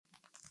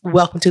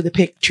Welcome to the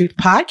Pick Truth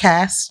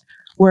Podcast,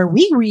 where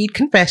we read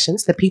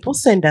confessions that people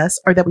send us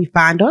or that we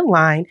find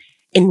online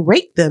and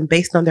rate them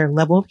based on their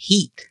level of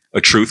heat.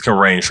 A truth can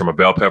range from a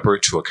bell pepper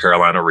to a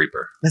Carolina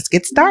Reaper. Let's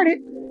get started.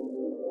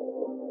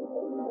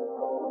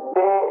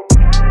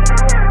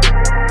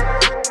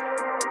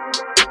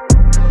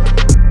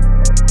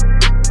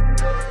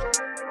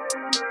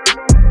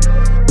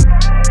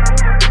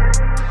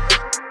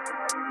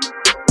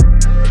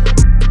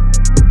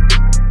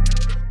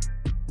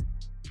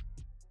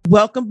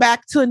 Welcome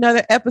back to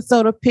another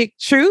episode of Pick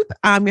Truth.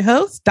 I'm your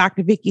host,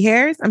 Dr. Vicki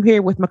Harris. I'm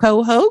here with my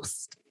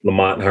co-host,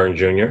 Lamont Hearn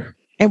Jr.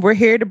 And we're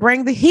here to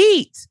bring the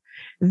heat.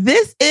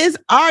 This is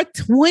our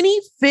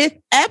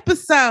 25th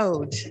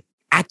episode.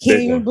 I can't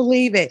even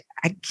believe it.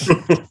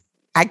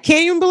 I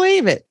can't even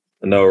believe it.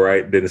 I know,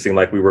 right? Didn't seem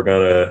like we were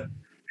going to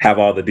have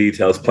all the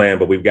details planned,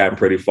 but we've gotten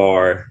pretty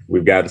far.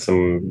 We've gotten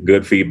some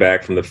good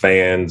feedback from the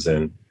fans,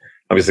 and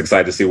I'm just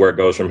excited to see where it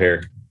goes from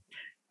here.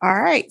 All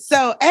right.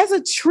 So as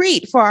a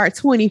treat for our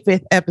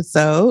 25th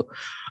episode,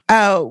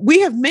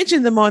 we have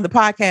mentioned them on the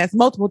podcast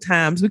multiple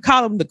times. We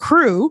call them the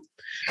crew,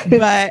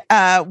 but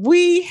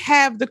we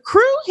have the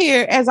crew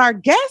here as our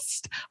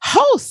guest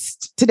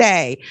host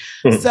today.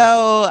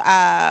 So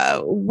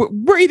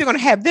we're either going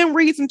to have them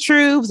read some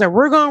truths or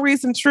we're going to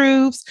read some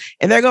truths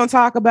and they're going to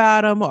talk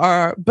about them.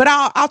 But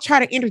I'll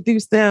try to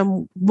introduce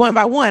them one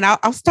by one.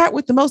 I'll start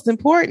with the most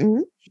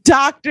important.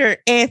 Dr.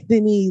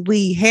 Anthony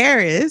Lee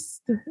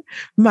Harris,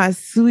 my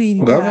sweetie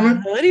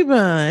honey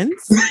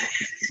buns.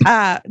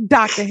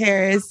 Dr.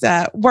 Harris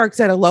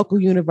works at a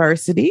local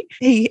university.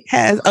 He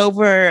has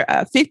over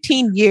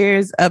 15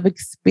 years of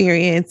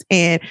experience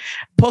in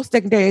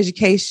post-secondary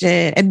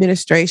education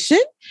administration,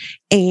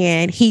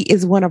 and he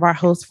is one of our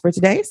hosts for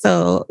today.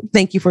 So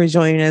thank you for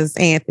joining us,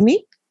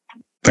 Anthony.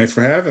 Thanks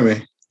for having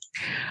me.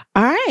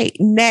 All right.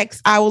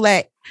 Next, I will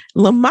let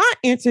Lamont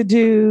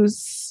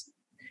introduce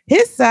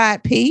his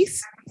side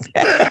piece.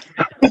 Or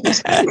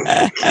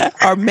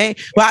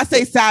I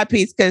say side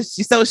piece because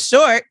she's so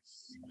short.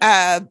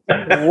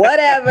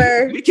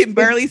 Whatever. We can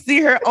barely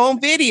see her on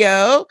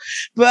video,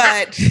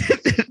 but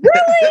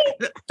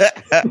really?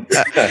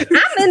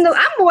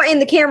 I'm more in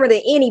the camera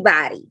than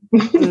anybody.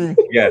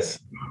 Yes.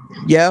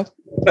 Yeah.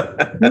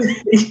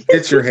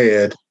 It's your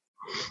head.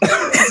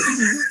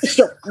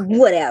 Sure,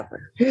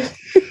 whatever.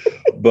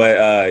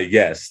 But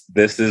yes,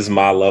 this is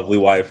my lovely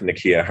wife,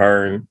 Nakia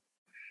Hearn.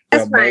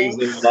 That's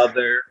amazing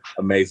mother,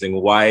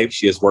 amazing wife.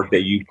 She has worked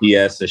at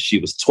UPS since she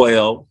was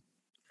 12,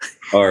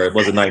 or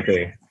was it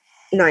 19?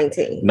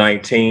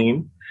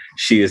 19.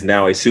 She is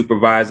now a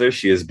supervisor.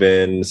 She has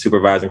been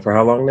supervising for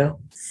how long now?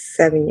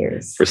 7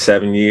 years. For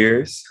 7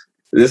 years.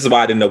 This is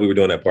why I didn't know we were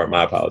doing that part.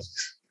 My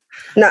apologies.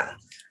 No.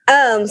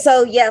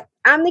 So yeah,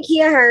 I'm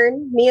Nakia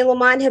Hearn. Me and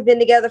Lamont have been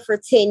together for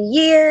 10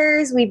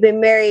 years. We've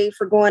been married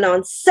for going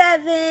on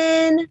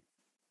 7.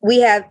 We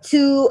have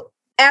 2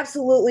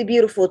 absolutely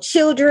beautiful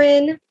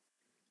children.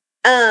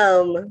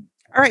 All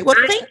right. Well,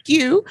 thank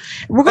you.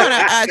 We're going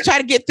to try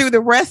to get through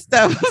the rest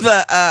of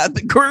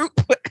the group.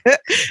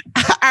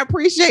 I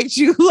appreciate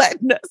you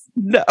letting us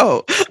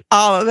know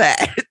all of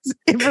that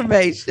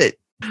information.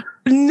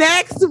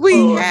 Next,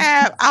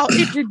 I'll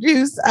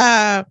introduce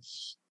my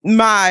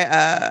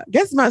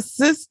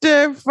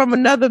sister from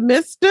another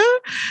mister.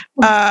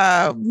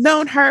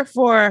 Known her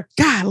for,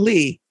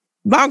 golly,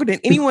 longer than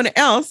anyone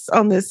else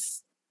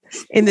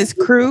in this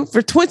crew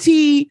for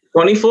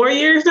 24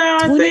 years now,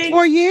 I think.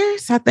 24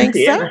 years, I think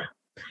so.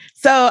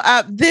 So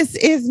this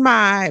is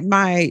my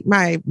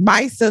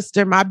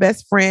sister, my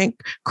best friend,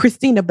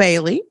 Christina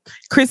Bailey.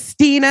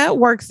 Christina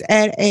works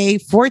at a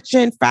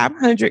Fortune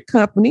 500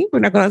 company. We're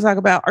not going to talk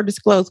about or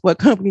disclose what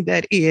company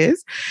that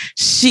is.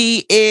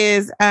 She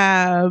is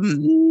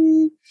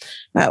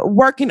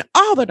working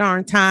all the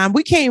darn time.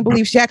 We can't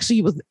believe she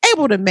actually was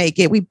able to make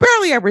it. We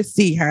barely ever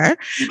see her.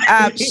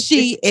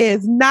 She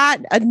is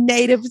not a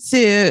native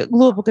to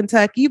Louisville,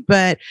 Kentucky,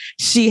 but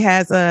she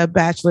has a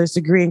bachelor's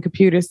degree in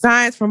computer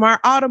science from our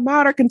alma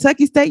mater,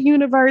 Kentucky State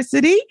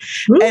University.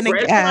 And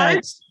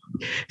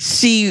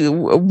she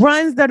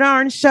runs the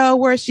darn show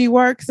where she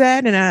works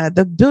at, and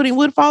the building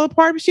would fall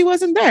apart if she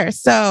wasn't there.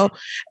 So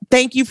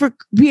thank you for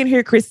being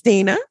here,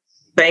 Christina.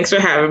 Thanks for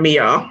having me,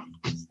 y'all.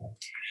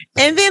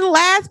 And then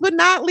last but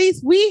not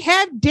least, we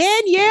have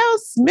Danielle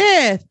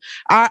Smith,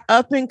 our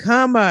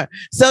up-and-comer.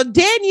 So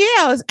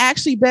Danielle is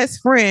actually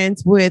best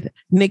friends with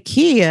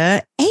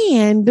Nakia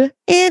and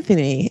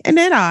Anthony. And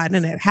then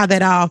how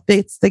that all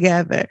fits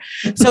together.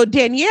 So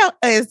Danielle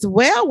as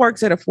well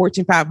works at a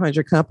Fortune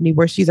 500 company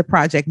where she's a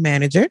project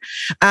manager.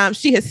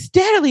 She has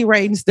steadily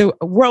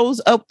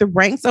rose up the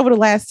ranks over the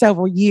last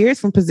several years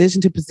from position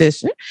to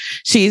position.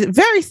 She's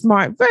very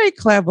smart, very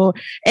clever.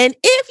 And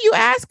if you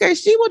ask her,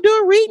 she will do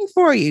a reading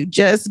for you.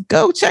 Just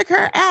go check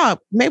her out.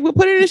 Maybe we'll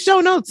put it in the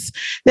show notes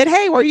that,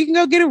 hey, well, you can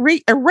go get a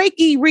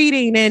Reiki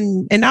reading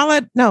and all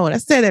that. No, I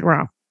said that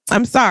wrong.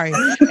 I'm sorry.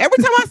 Every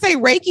time I say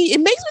Reiki, it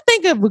makes me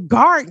think of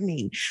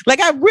gardening. Like,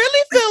 I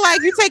really feel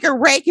like you take a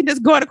rake and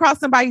just going across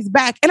somebody's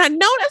back. And I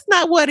know that's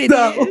not what it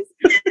is.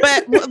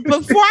 But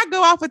before I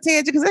go off a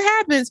tangent, because it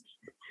happens,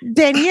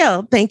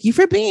 Danielle, thank you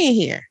for being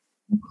here.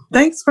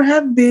 Thanks for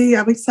having me.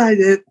 I'm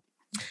excited.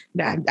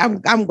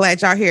 I'm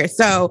glad y'all here.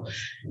 So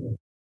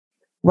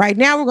right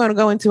now we're going to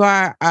go into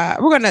our,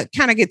 we're going to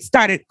kind of get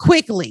started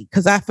quickly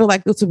because I feel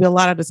like this will be a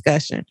lot of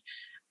discussion.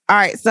 All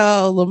right.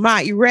 So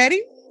Lamont, you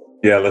ready?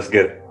 Yeah, let's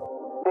get it.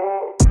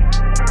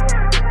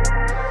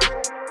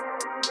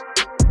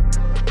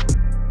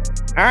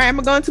 All right. I'm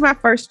going to go into my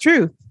first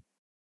truth.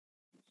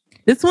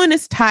 This one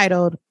is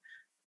titled,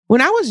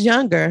 "When I was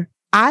younger,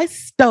 I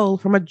stole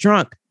from a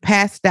drunk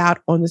passed out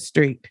on the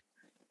street.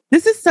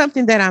 This is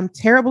something that I'm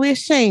terribly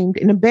ashamed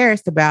and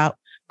embarrassed about.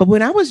 But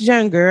when I was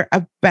younger,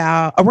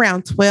 about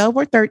around 12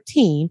 or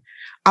 13,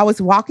 I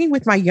was walking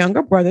with my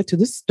younger brother to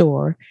the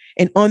store.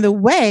 And on the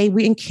way,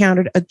 we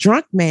encountered a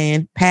drunk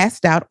man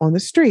passed out on the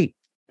street.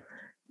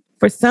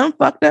 For some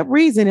fucked up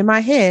reason in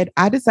my head,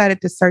 I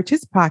decided to search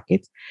his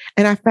pockets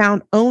and I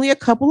found only a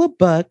couple of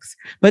bucks,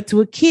 but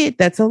to a kid,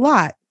 that's a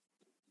lot.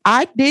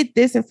 I did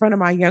this in front of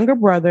my younger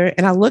brother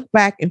and I look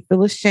back and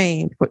feel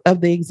ashamed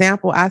of the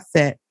example I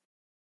set.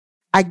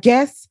 I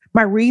guess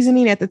my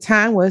reasoning at the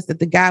time was that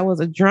the guy was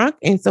a drunk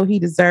and so he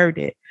deserved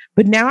it.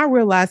 But now I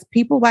realize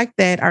people like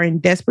that are in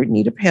desperate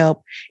need of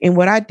help. And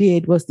what I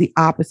did was the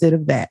opposite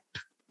of that.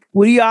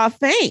 What do y'all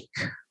think?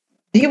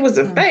 He was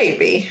a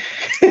baby.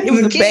 He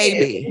was a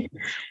baby.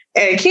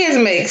 And kids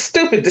make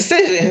stupid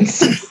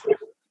decisions.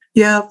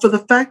 Yeah, for the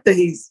fact that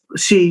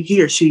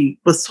he or she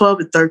was 12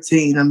 and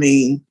 13, I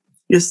mean,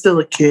 you're still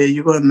a kid.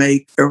 You're going to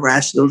make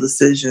irrational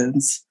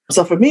decisions.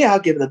 So for me, I'll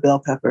give it a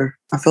bell pepper.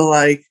 I feel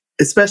like,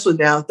 especially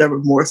now that they're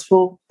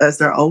remorseful as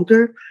they're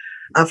older,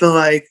 I feel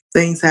like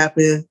things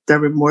happen, they're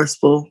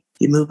remorseful,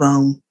 you move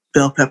on.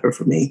 Bell pepper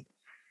for me.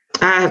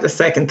 I have to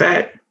second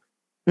that.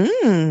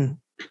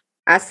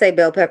 I say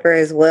bell pepper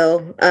as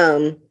well.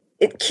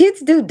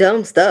 Kids do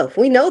dumb stuff.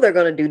 We know they're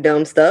going to do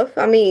dumb stuff.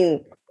 I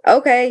mean,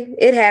 okay,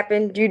 it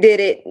happened. You did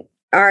it.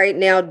 All right,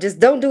 now just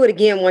don't do it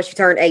again once you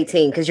turn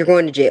 18 because you're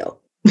going to jail.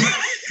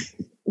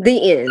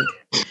 The end.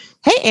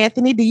 Hey,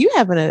 Anthony, do you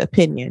have an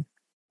opinion?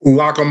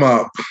 Lock them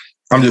up.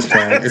 I'm just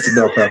playing. It's a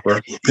bell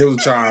pepper. He was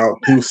a child.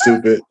 He was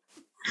stupid.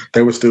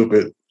 They were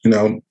stupid. You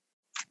know,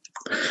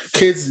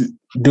 kids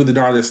do the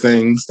darndest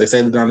things. They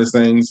say the darndest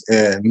things.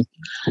 And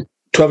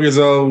 12 years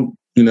old,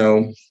 you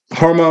know,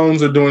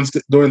 hormones are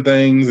doing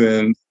things,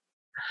 and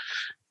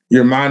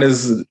your mind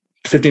is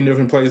 15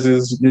 different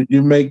places.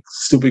 You make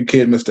stupid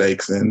kid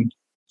mistakes, and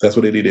that's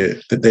what they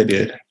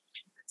did.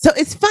 So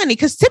it's funny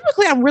because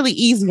typically I'm really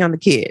easy on the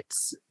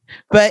kids,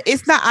 but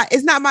it's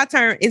not my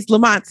turn. It's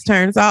Lamont's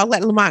turn. So I'll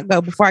let Lamont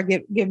go before I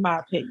give my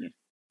opinion.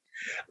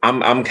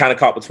 I'm kind of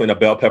caught between a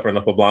bell pepper and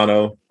a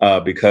poblano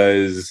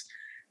because,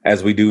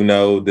 as we do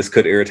know, this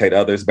could irritate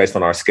others based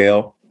on our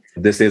scale.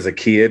 This is a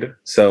kid.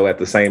 So at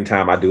the same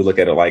time, I do look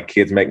at it like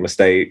kids make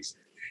mistakes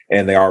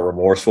and they are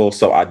remorseful.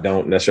 So I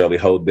don't necessarily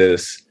hold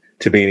this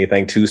to be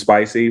anything too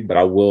spicy, but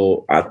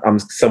I'm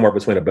somewhere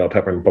between a bell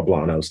pepper and a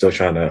poblano, still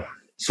trying to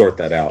sort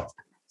that out.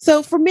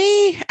 So for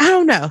me, I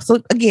don't know.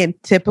 So again,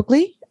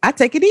 typically I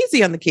take it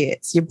easy on the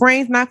kids. Your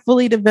brain's not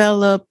fully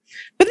developed.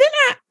 But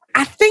then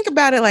I think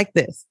about it like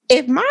this.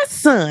 If my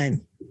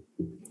son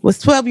was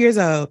 12 years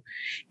old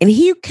and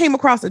he came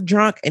across a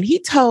drunk and he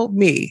told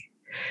me,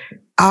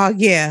 oh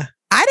yeah,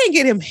 I didn't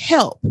get him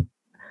help,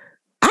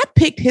 I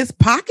picked his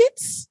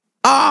pockets,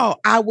 oh,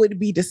 I would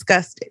be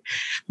disgusted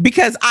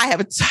because I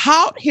have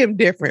taught him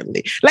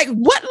differently. Like,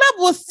 what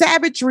level of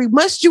savagery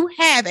must you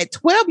have at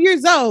 12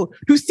 years old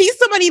to see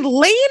somebody laying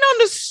on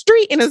the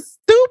street in a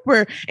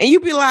stupor and you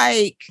be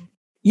like,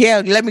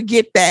 yeah, let me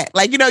get that.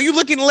 Like, you know, you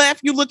looking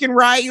left, you looking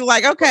right, you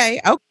like, okay.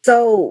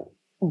 So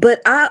with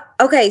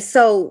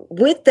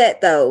that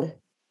though,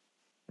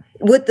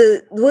 with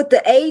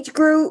the age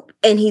group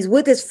and he's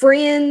with his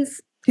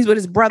friends. He's with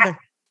his brother.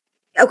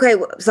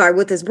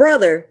 With his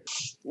brother.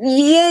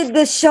 Yeah,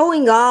 the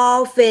showing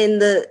off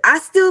and I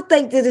still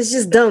think that it's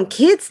just dumb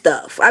kid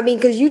stuff. I mean,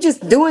 because you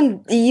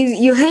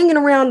hanging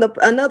around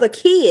another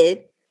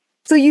kid,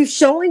 so you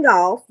showing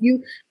off.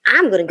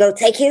 I'm gonna go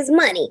take his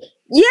money.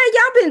 Yeah,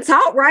 y'all been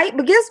taught right,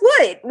 but guess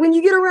what? When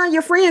you get around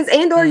your friends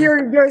and or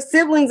your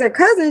siblings or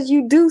cousins,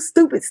 you do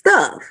stupid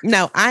stuff.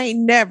 No, I ain't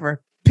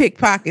never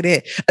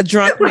pickpocketed a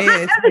drunk man.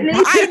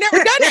 I ain't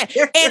never done that.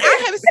 And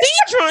I have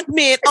seen drunk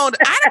men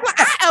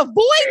I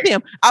avoid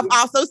them. I've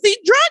also seen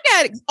drug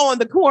addicts on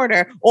the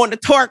corner, on the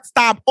Torque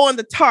stop, on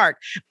the Tark,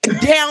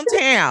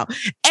 downtown,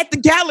 at the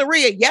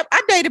Galleria. Yep,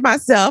 I dated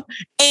myself.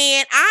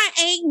 And I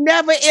ain't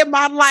never in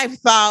my life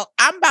thought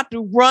I'm about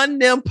to run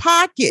them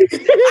pockets.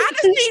 I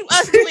just need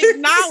us to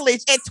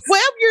acknowledge at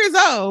 12 years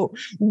old,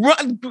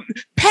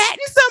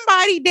 patting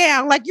somebody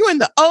down like you're in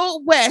the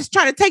Old West,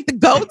 trying to take the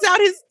goats out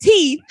his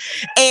teeth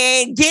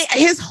and get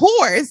his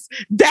horse.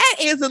 That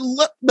is a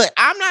look. But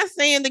I'm not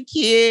saying the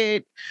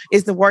kid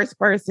is the worst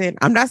person.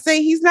 I'm not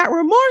saying he's not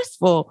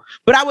remorseful,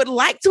 but I would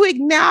like to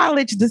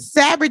acknowledge the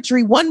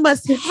savagery one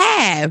must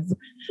have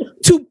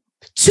to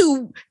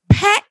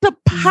pack the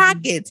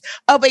pockets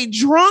of a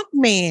drunk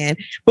man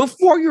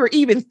before you're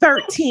even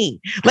 13.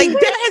 Like there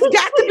has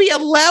got to be a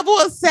level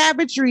of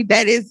savagery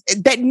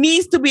that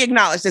needs to be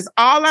acknowledged. That's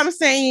all I'm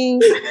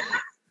saying.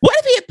 What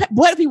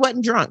if he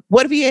wasn't drunk?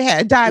 What if he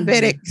had a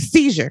diabetic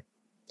seizure?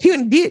 He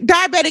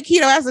diabetic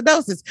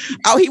ketoacidosis.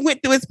 Oh, he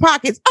went through his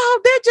pockets.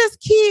 Oh, they're just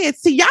kids.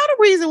 See, y'all the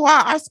reason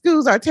why our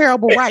schools are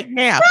terrible right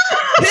now.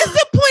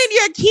 Discipline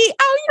your kid.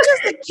 Oh, you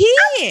just a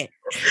kid.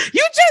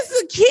 You just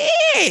a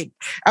kid.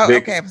 Oh,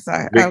 Vic, okay. I'm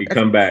sorry. Vicky,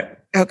 come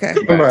back. Okay.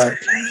 Come back.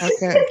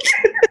 Okay.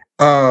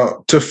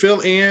 To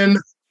fill in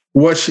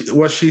what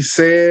she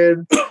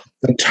said,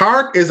 the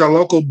TARC is a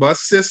local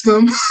bus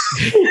system.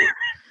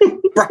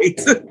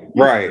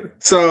 Right.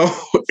 So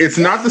it's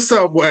not the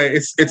subway.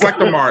 It's like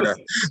the MARTA,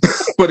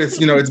 but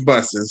it's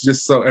buses.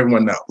 Just so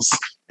everyone knows.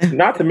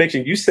 Not to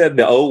mention, you said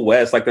the Old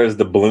West, like there's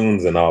the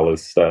balloons and all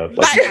this stuff.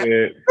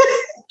 Like,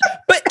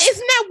 But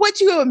isn't that what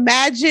you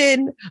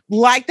imagine,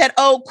 like that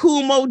old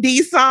Kool Moe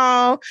Dee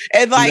song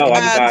and like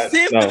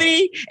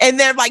Symphony, and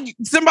then like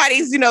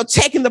somebody's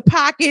checking the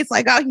pockets,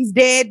 like oh he's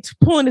dead,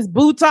 pulling his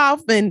boots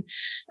off, and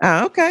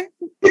okay.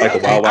 Like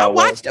okay. I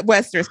watched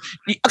Westerns.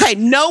 Okay,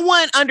 no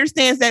one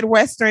understands that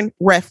Western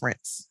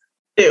reference.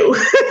 Ew.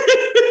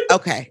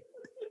 Okay.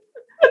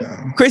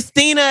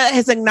 Christina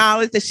has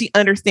acknowledged that she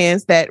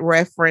understands that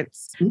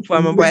reference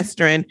from a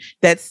Western.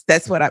 That's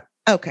what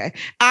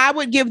I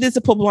would give this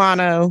a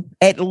poblano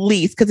at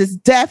least because it's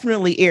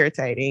definitely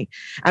irritating.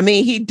 I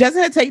mean, he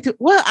doesn't have to take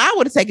I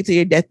would have taken it to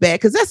your deathbed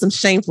because that's some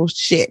shameful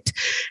shit.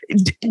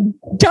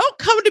 Don't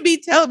come to me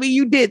telling me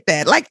you did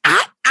that. Like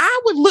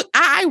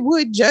I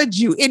would judge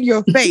you in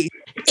your face.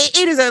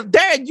 It is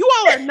you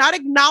all are not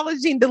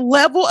acknowledging the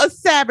level of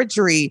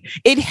savagery.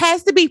 It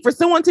has to be for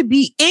someone to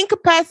be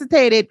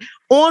incapacitated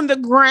on the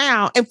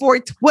ground and for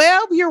a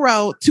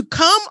 12-year-old to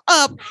come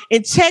up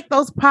and check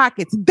those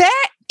pockets.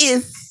 That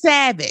is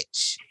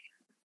savage.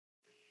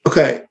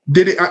 Okay,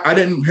 I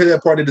didn't hear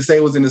that part. Did it say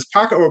it was in his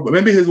pocket, or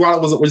maybe his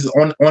wallet was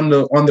on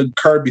the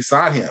curb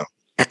beside him?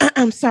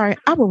 I'm sorry.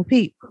 I will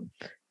repeat.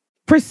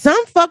 For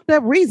some fucked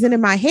up reason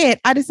in my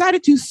head, I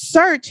decided to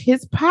search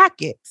his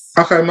pockets.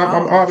 Okay, my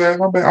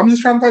bad. I'm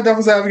just trying to play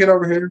devil's advocate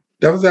over here.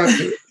 Devil's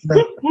advocate.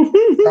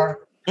 Sorry.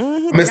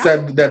 I missed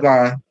that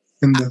line.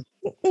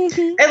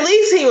 At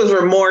least he was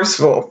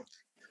remorseful.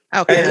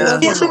 Okay,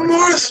 he's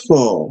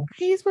remorseful.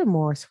 He's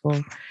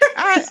remorseful.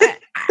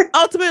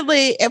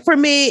 Ultimately, for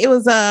me, it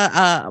was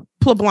a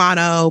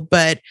poblano,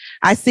 but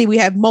I see we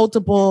have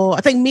multiple.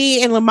 I think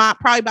me and Lamont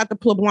probably about the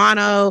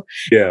poblano,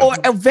 or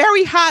a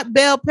very hot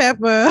bell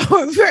pepper,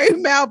 or a very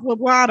mild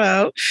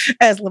poblano,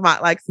 as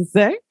Lamont likes to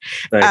say.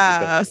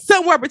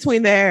 Somewhere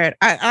between there,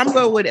 I'm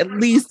going with at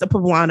least a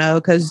poblano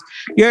because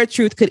your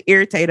truth could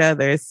irritate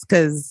others.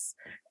 Because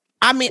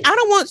I mean, I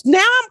don't want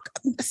y'all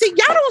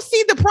don't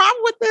see the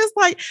problem with this.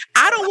 Like,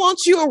 I don't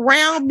want you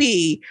around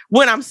me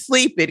when I'm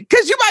sleeping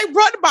because you might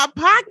run my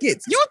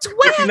pockets. You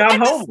 12 at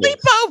the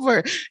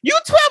sleepover. You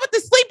 12 at the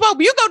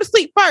sleepover. You go to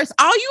sleep first.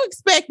 All you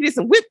expect is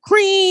some whipped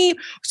cream,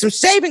 some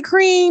shaving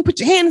cream, put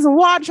your hands in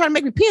water, trying to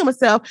make me pee on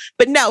myself.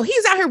 But no,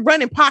 he's out here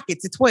running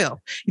pockets at 12.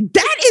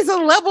 That is a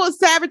level of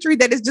savagery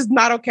that is just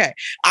not okay.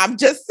 I'm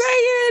just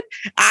saying,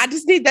 I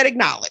just need that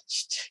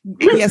acknowledged.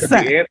 Yes,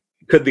 sir.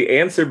 Could the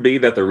answer be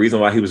that the reason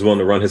why he was willing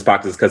to run his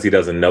pockets is because he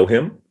doesn't know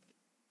him?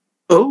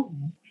 Oh,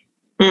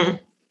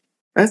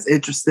 that's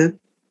interesting.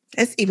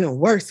 That's even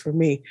worse for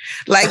me.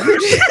 Like,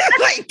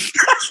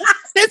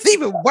 that's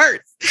even worse.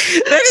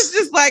 That is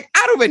just like,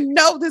 I don't even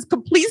know this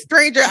complete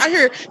stranger out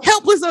here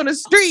helpless on the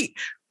street.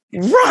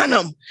 Run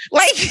them.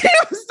 Like, you know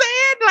what I'm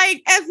saying?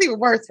 Like, that's even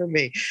worse for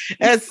me.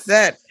 That's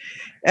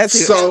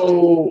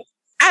so.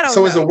 I don't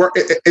know.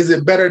 Is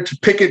it better to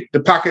pick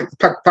the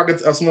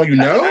pockets of someone you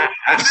know?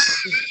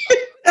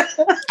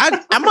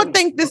 I'm gonna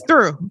think this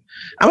through.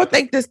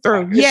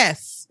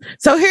 Yes.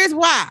 So here's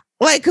why.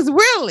 Like, because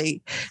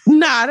really,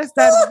 that's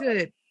not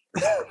good.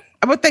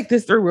 I'm gonna think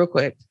this through real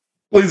quick.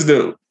 Please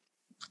do.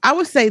 I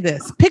would say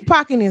this: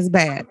 pickpocketing is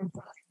bad.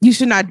 You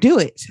should not do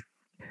it.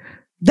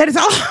 That is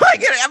all I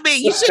get. I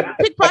mean, you shouldn't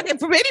pickpocket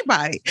from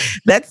anybody.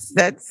 That's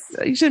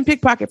you shouldn't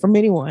pickpocket from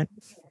anyone.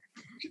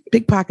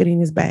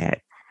 Pickpocketing is bad.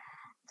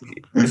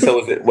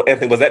 So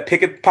Anthony, was that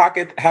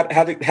pickpocket? How'd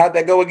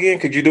that go again?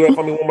 Could you do it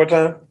for me one more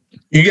time?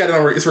 You got it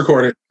on. It's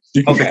recorded.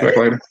 You can pick it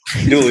later.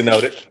 Duly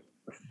noted.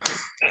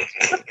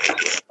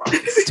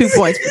 2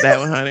 points for that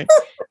one, honey.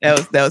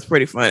 That was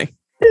pretty funny.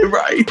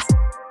 Right.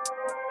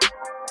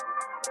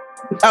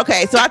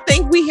 Okay, so I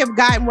think we have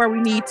gotten where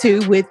we need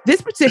to with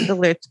this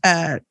particular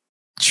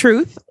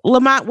truth.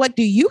 Lamont, what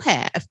do you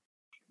have?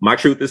 My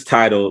truth is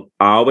titled,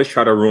 I always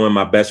try to ruin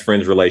my best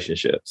friend's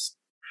relationships.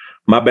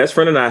 My best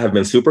friend and I have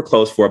been super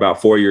close for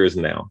about 4 years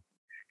now.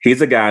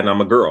 He's a guy and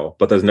I'm a girl,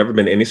 but there's never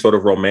been any sort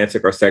of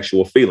romantic or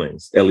sexual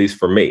feelings, at least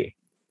for me.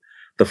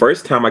 The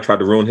first time I tried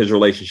to ruin his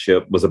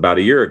relationship was about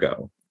a year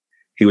ago.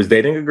 He was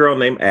dating a girl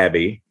named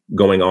Abby,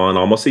 going on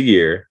almost a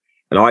year,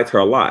 and I liked her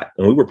a lot,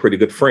 and we were pretty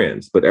good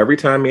friends. But every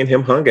time me and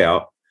him hung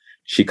out,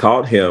 she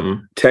called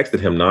him, texted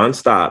him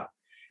nonstop,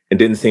 and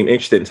didn't seem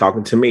interested in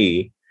talking to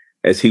me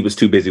as he was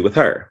too busy with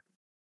her.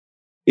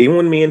 Even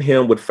when me and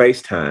him would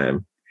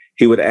FaceTime,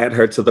 he would add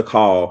her to the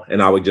call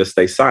and I would just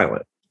stay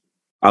silent.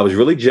 I was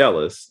really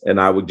jealous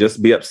and I would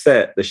just be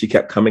upset that she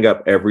kept coming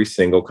up every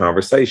single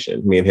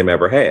conversation me and him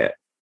ever had.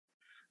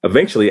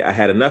 Eventually, I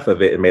had enough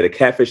of it and made a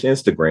catfish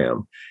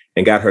Instagram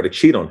and got her to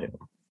cheat on him.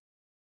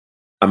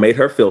 I made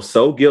her feel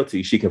so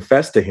guilty, she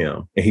confessed to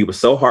him, and he was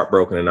so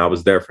heartbroken and I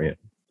was there for him.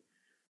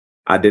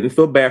 I didn't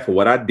feel bad for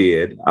what I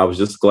did. I was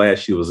just glad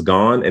she was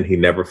gone and he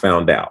never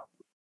found out.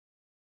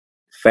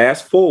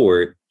 Fast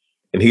forward,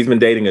 and he's been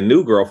dating a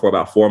new girl for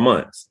about 4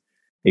 months.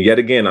 And yet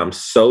again, I'm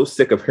so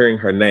sick of hearing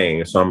her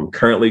name, so I'm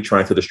currently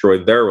trying to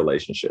destroy their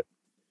relationship.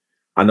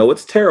 I know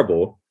it's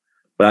terrible,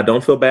 but I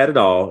don't feel bad at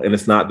all. And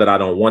it's not that I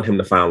don't want him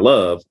to find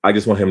love. I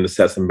just want him to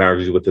set some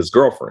boundaries with his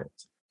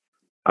girlfriends.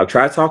 I've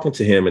tried talking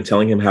to him and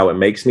telling him how it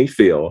makes me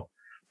feel,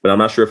 but I'm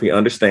not sure if he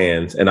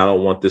understands. And I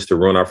don't want this to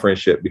ruin our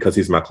friendship because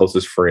he's my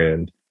closest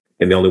friend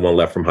and the only one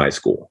left from high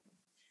school.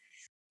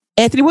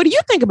 Anthony, what do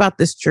you think about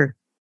this, Drew?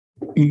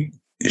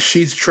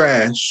 She's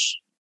trash.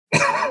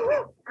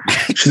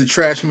 She's a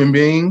trash human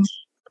being.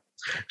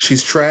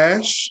 She's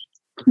trash.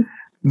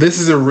 This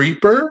is a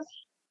reaper.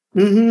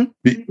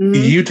 Mm-hmm. Mm-hmm.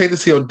 You take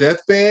this to your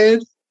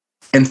deathbed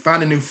and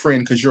find a new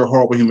friend because you're a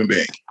horrible human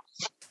being.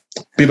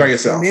 Be by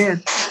yourself.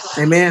 Amen.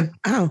 Amen.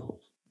 Oh,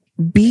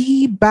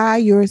 be by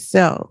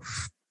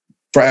yourself.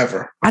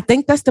 Forever. I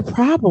think that's the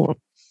problem.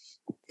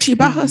 She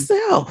by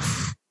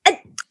herself.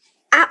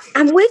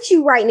 I'm with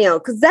you right now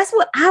because that's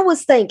what I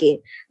was thinking.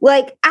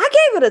 Like, I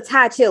gave it a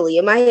Thai chili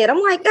in my head.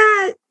 I'm like,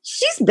 God,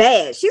 she's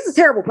bad. She's a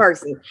terrible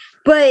person.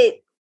 But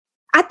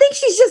I think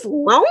she's just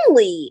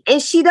lonely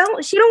and she don't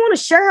want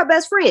to share her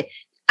best friend.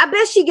 I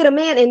bet she get a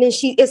man and then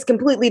it's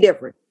completely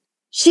different.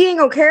 She ain't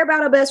gonna care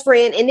about her best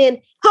friend, and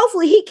then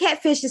hopefully he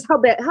catfishes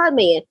her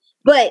man.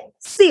 But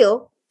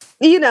still,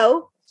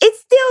 it's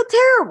still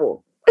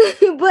terrible.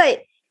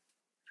 But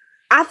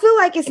I feel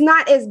like it's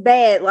not as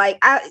bad.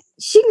 Like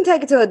she can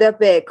take it to her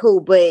deathbed,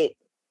 cool. But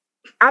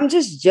I'm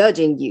just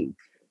judging you.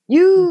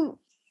 You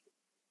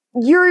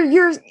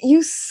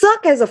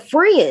suck as a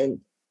friend.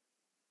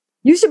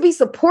 You should be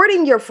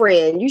supporting your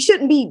friend. You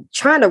shouldn't be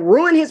trying to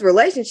ruin his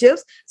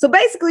relationships. So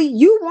basically,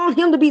 you want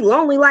him to be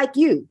lonely like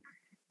you.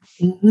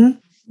 Mm-hmm.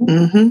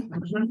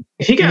 Mm-hmm.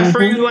 If you got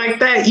friends like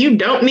that, you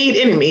don't need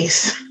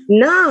enemies.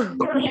 No.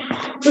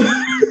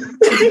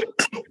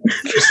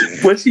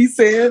 What she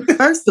said.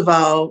 First of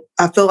all,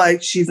 I feel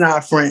like she's not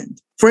a friend.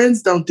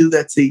 Friends don't do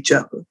that to each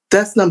other.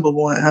 That's number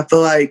one. I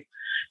feel like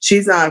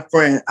she's not a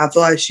friend. I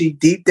feel like she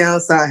deep down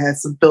inside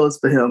has some feelings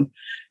for him.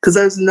 Because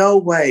there's no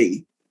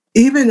way,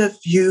 even if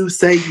you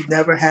say you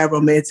never had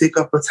romantic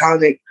or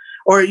platonic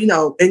or,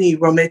 any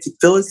romantic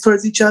feelings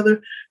towards each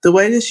other, the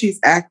way that she's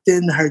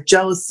acting, her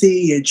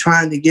jealousy and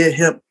trying to get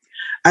him,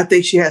 I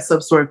think she has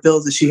some sort of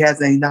feelings that she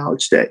hasn't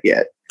acknowledged that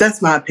yet.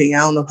 That's my opinion.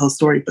 I don't know the whole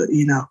story, but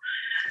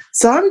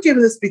So I'm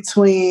giving this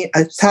between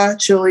a Thai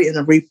chili and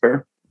a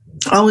reaper,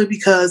 only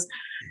because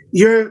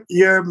you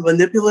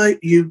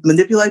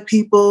manipulate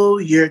people.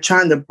 You're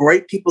trying to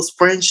break people's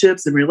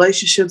friendships and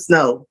relationships.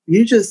 No,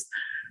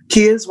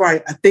 Kia's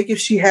right. I think if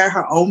she had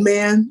her own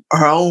man or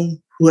her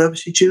own whoever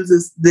she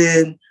chooses,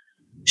 then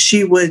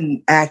she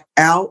wouldn't act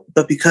out.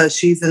 But because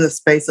she's in a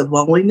space of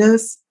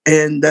loneliness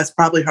and that's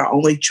probably her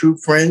only true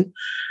friend,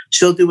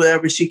 she'll do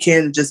whatever she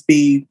can to just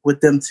be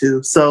with them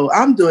too. So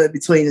I'm doing it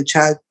between a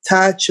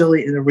Thai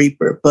chili and a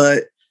reaper.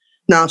 But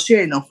no, she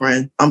ain't no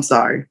friend. I'm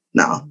sorry.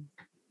 No.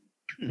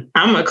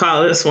 I'm going to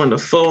call this one the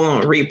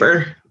full-on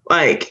reaper.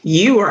 Like,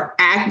 you are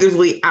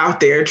actively out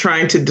there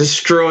trying to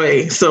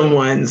destroy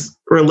someone's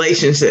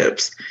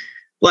relationships.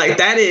 Like,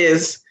 that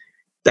is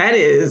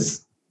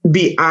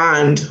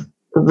beyond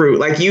rude.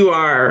 Like, you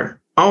are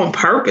on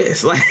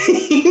purpose. Like,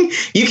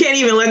 you can't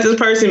even let this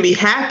person be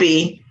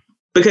happy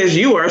because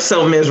you are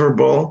so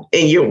miserable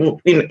in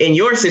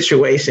your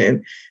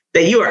situation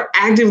that you are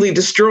actively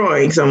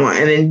destroying someone.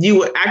 And then you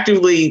would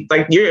actively,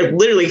 like, you're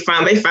literally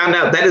they found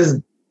out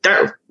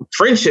that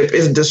friendship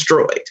is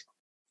destroyed.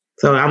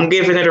 So I'm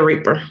giving it a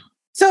reaper.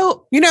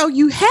 So,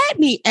 you had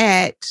me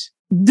at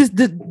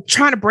the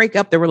trying to break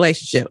up the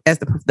relationship as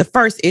the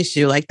first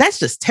issue. Like, that's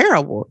just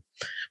terrible.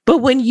 But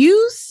when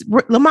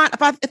Lamont,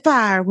 if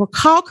I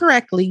recall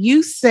correctly,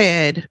 you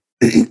said,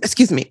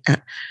 excuse me,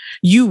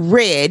 you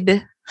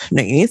read,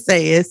 no, you didn't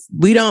say this.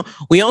 We don't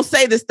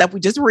say this stuff. We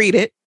just read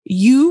it.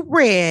 You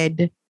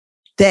read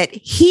that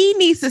he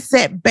needs to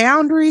set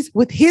boundaries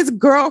with his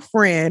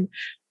girlfriend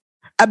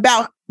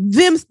about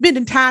them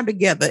spending time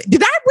together.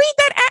 Did I read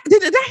that?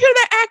 Did I hear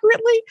that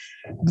accurately?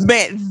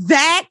 Man,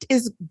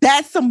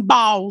 that's some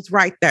balls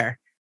right there.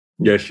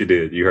 Yes, you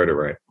did. You heard it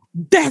right.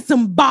 That's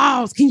some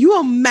balls. Can you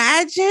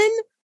imagine?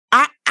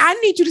 I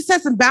need you to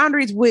set some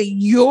boundaries with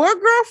your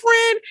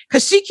girlfriend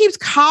because she keeps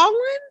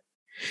calling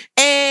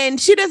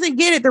and she doesn't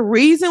get it. The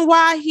reason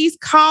why he's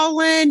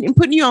calling and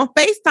putting you on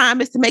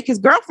FaceTime is to make his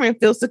girlfriend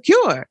feel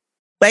secure.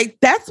 Like,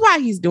 that's why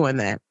he's doing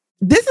that.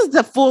 This is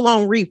the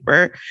full-on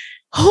reaper.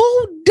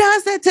 Who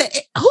does that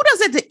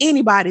to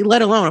anybody,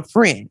 let alone a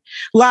friend?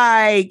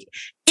 Like,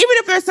 even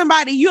if there's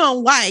somebody you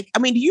don't like, I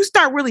mean, do you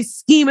start really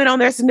scheming on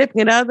their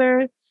significant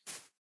other?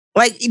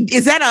 Like,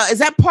 is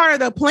that part of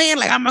the plan?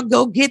 Like, I'm gonna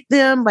go get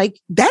them. Like,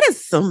 that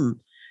is some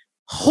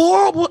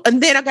horrible.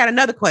 And then I got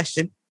another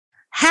question.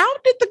 How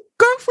did the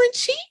girlfriend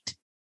cheat?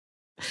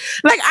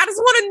 Like, I just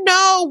want to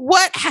know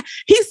what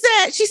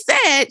she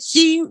said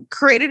she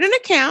created an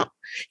account,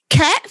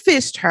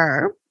 catfished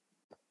her.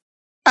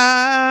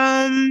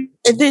 And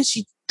then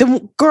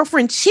the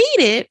girlfriend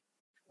cheated.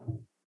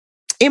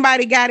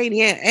 Anybody got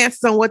any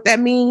answers on what that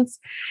means?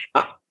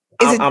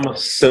 I'm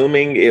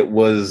assuming it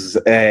was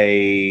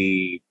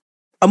a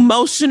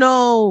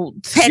emotional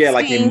texting. Yeah,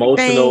 like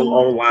emotional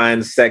online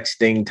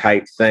sexting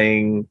type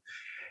thing.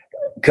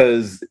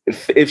 Because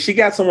if she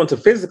got someone to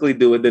physically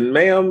do it, then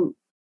ma'am,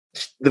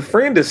 the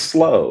friend is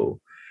slow.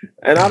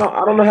 And I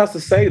don't know how to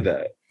say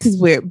that. This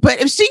is weird.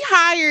 But if she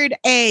hired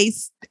a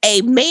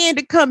man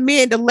to come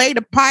in to lay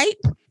the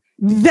pipe,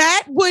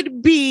 that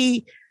would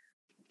be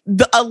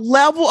a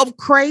level of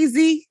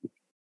crazy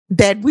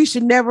that we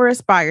should never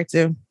aspire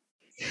to.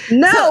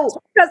 No,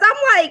 because I'm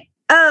like,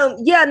 now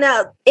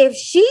if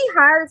she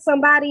hired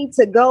somebody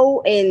to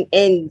go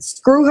and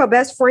screw her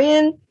best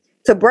friend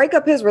to break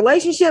up his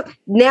relationship,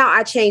 now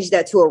I changed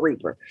that to a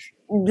Reaper.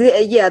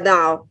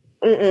 No,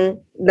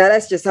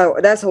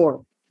 that's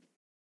horrible.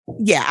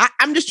 Yeah,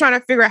 I'm just trying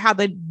to figure out how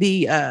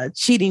the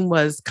cheating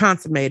was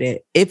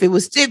consummated. But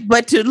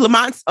to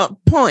Lamont's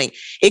point,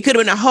 it could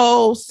have been a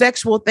whole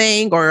sexual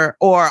thing or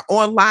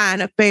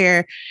online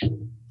affair.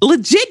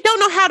 Legit don't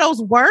know how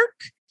those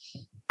work.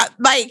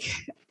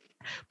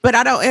 But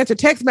I don't answer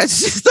text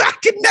messages, so I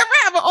could never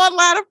have an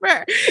online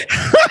affair.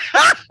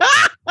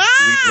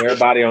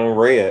 Everybody on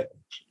red.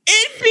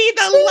 It'd be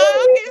the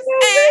longest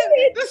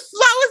and the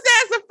slowest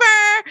ass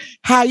affair.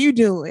 How you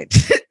doing?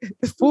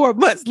 4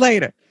 months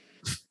later.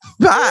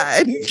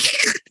 Bye.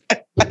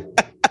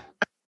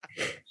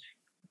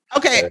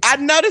 Okay, I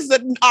noticed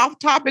an off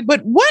topic,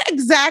 but what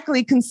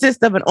exactly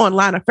consists of an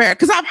online affair?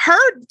 Because I've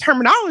heard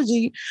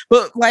terminology,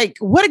 but like,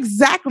 what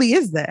exactly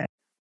is that?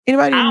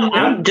 Anybody?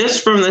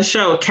 Just from the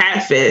show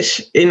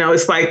Catfish,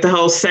 it's like the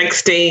whole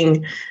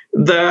sexting,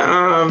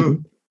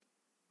 the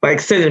like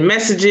sending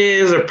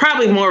messages, or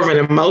probably more of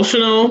an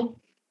emotional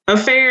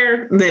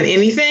affair than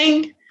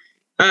anything.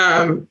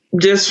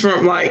 Just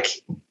from like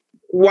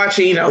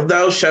watching,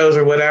 those shows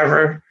or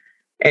whatever,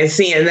 and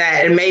seeing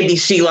that, and maybe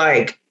she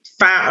like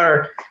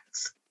found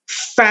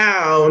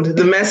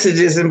the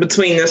messages in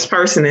between this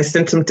person and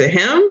sent them to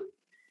him.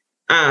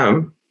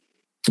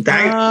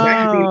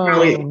 That could be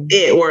probably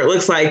it, where it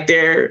looks like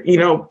their,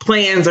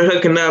 plans are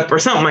hooking up or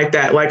something like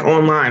that, like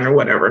online or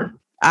whatever.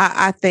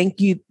 I think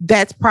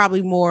that's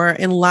probably more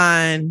in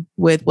line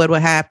with what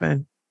would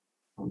happen.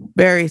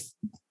 Very,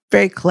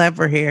 very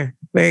clever here.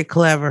 Very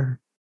clever.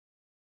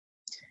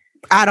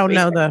 I don't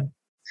know though.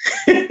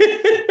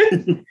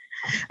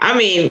 I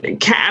mean,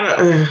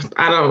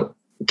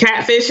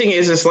 catfishing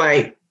is just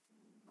like,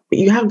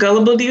 how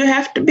gullible do you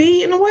have to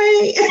be in a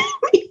way?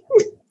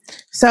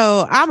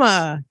 So I'm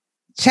a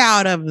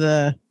child of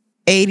the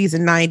 80s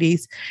and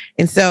 90s.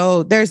 And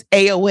so there's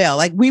AOL.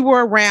 Like, we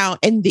were around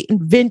in the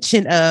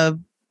invention of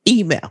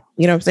email.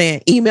 You know what I'm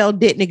saying? Email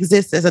didn't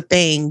exist as a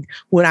thing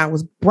when I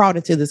was brought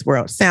into this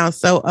world. Sounds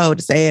so old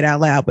to say it out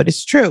loud, but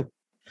it's true.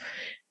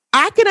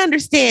 I can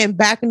understand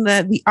back in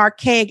the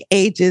archaic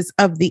ages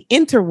of the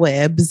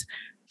interwebs,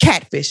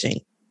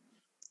 catfishing.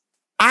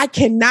 I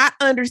cannot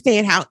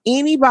understand how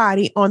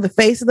anybody on the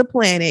face of the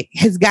planet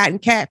has gotten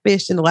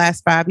catfished in the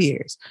last 5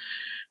 years.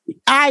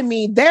 I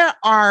mean, there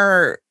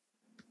are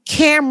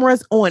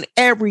cameras on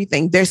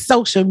everything. There's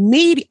social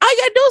media. All you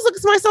gotta do is look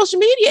at my social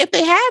media if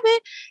they have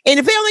it. And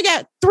if they only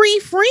got 3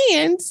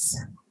 friends,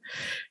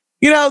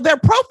 their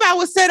profile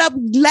was set up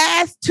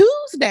last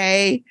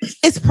Tuesday,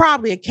 it's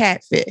probably a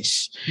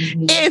catfish.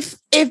 Mm-hmm. If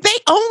they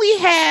only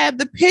have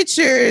the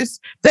pictures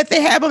that they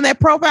have on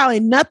that profile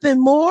and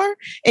nothing more,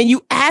 and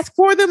you ask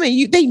for them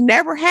and they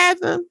never have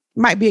them,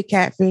 might be a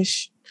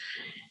catfish.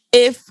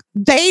 If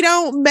they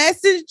don't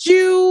message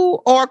you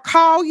or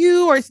call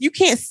you, or if you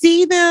can't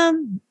see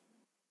them,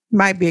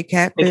 might be a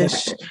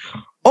catfish.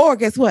 Or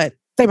guess what?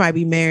 They might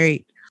be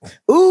married.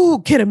 Ooh,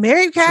 can a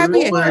married cat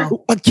be a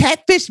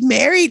catfish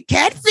married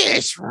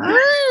catfish?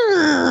 Or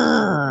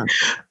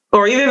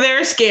either they're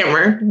a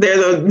scammer. They're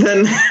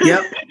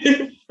Yep.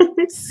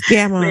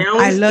 Scammer.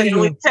 I love you.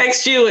 We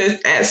text you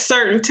at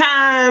certain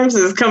times.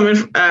 It's coming.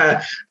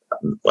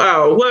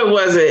 What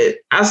was it?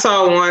 I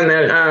saw one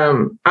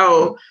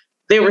that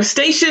they were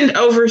stationed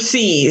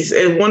overseas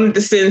and wanted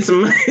to send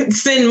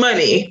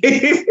money.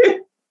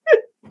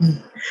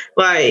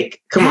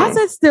 Like, come on. How does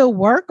it still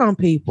work on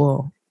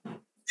people?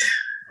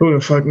 Who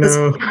the fuck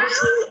knows?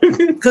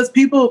 Because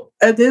people,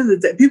 at the end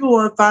of the day, people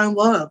want to find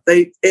love.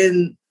 They're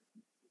in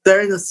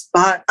a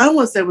spot. I don't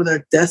want to say when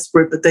they're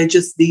desperate, but they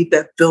just need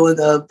that feeling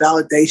of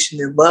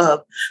validation and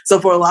love. So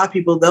for a lot of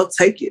people, they'll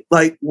take it,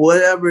 like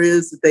whatever it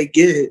is that they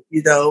get,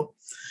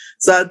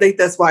 So I think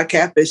that's why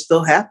catfish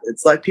still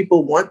happens. Like,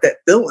 people want that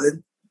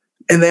feeling,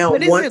 and they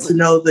don't want to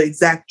know the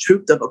exact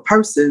truth of a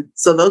person.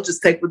 So they'll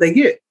just take what they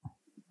get.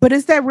 But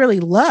is that really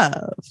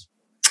love?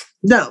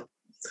 No,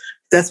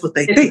 that's what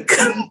they think.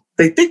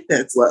 They think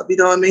that's love. You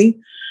know what I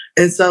mean?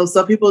 And so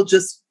some people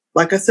just,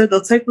 like I said,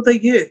 they'll take what they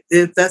get.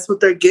 If that's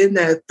what they're getting,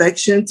 that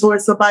affection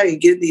towards somebody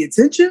and getting the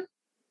attention,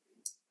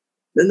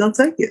 then they'll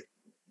take it.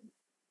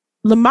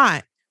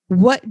 Lamont,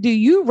 what do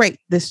you rate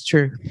this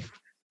truth?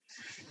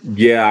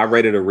 Yeah, I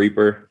rated a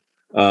Reaper.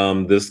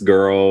 This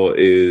girl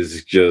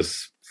is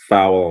just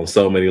foul on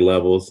so many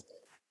levels.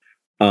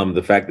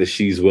 The fact that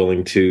she's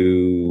willing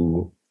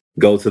to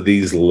go to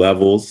these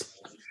levels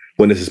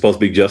when this is supposed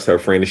to be just her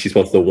friend and she's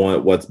supposed to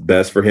want what's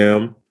best for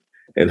him.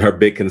 And her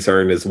big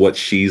concern is what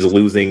she's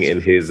losing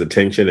in his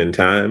attention and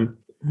time.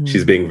 Mm-hmm.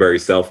 She's being very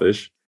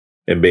selfish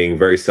and being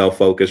very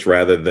self-focused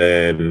rather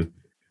than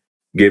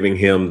giving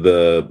him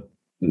the,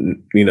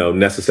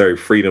 necessary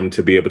freedom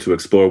to be able to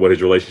explore what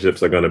his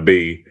relationships are going to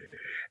be.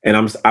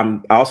 And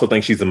I also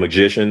think she's a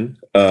magician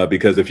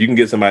because if you can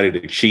get somebody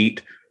to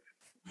cheat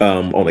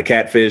on a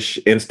catfish,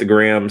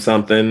 Instagram,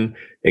 something,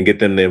 and get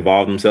them to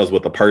involve themselves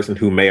with a person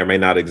who may or may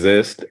not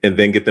exist, and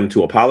then get them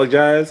to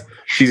apologize,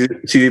 she's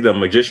either a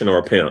magician or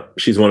a pimp.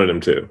 She's one of them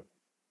two.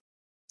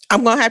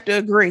 I'm gonna have to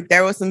agree.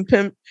 There was some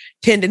pimp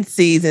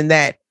tendencies in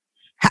that.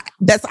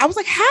 I was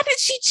like, how did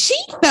she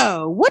cheat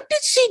though? What did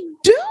she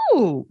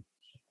do?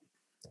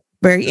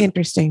 Very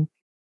interesting.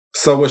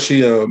 So was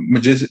she a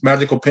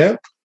magical pimp? Is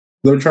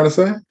that what you're trying to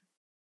say?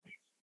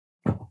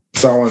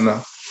 So I want to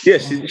know. Yeah,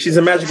 she's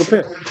a magical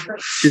pimp.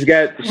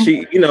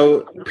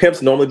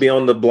 Pimps normally be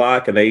on the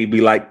block and they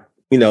be like,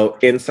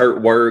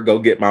 insert word, go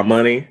get my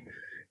money.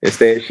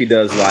 Instead, she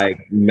does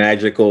like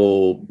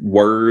magical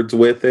words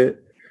with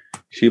it.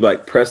 She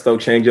like presto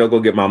changeo, go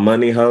get my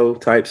money, ho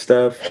type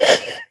stuff.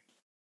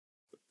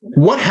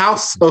 What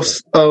house of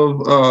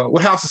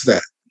what house is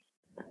that?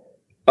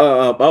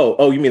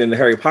 You mean in the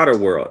Harry Potter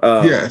world?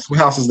 Yes, what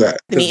house is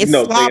that? It's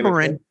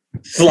slobbering.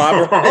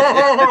 Slobbering.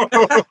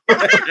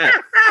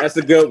 That's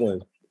a good one.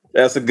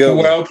 That's a good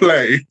one. Well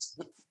played.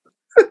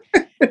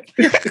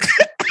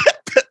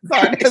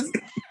 Sorry.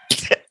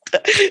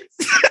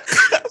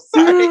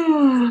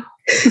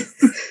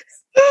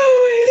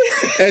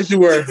 As you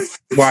were,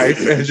 wife,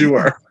 as you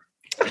were.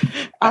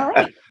 All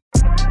right.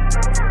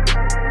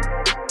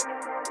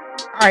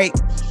 All right,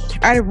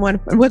 everyone.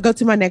 We'll go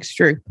to my next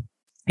truth.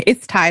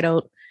 It's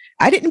titled,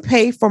 I didn't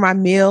pay for my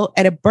meal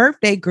at a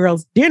birthday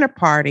girl's dinner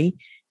party.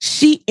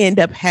 She ended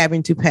up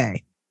having to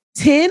pay.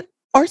 10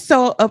 or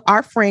so of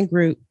our friend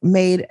group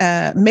made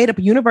up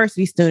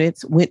university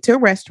students, went to a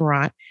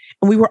restaurant,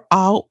 and we were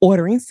all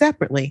ordering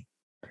separately.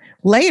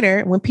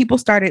 Later, when people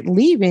started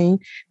leaving,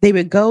 they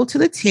would go to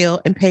the till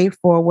and pay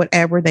for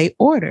whatever they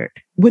ordered.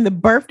 When the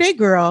birthday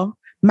girl,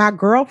 my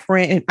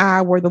girlfriend, and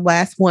I were the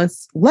last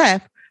ones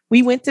left,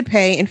 we went to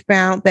pay and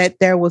found that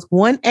there was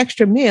one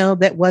extra meal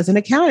that wasn't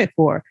accounted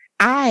for.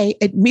 I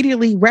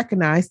immediately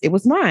recognized it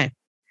was mine.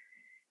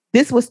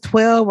 This was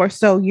 12 or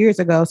so years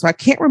ago, so I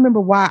can't remember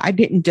why I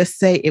didn't just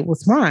say it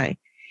was mine.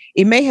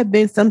 It may have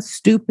been some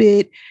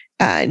stupid,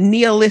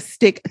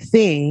 nihilistic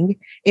thing.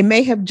 It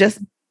may have just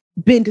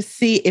been to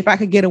see if I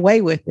could get away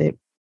with it.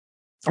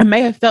 I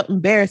may have felt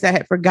embarrassed I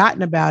had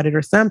forgotten about it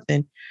or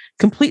something.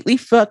 Completely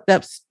fucked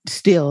up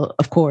still,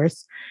 of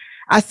course.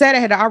 I said I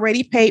had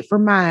already paid for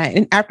mine,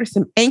 and after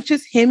some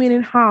anxious hemming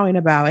and hawing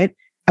about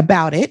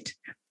it,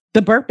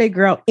 the birthday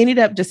girl ended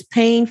up just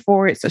paying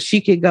for it so she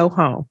could go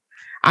home.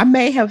 I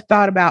may have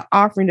thought about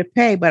offering to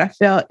pay, but I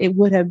felt it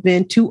would have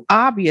been too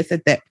obvious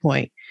at that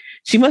point.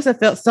 She must have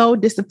felt so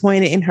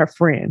disappointed in her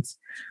friends.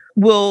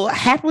 We'll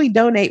happily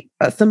donate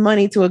some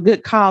money to a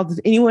good cause if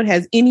anyone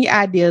has any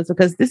ideas,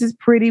 because this is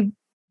pretty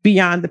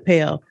beyond the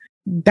pale.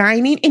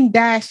 Dining and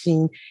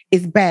dashing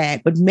is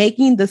bad, but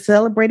making the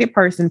celebrated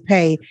person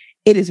pay,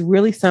 it is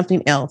really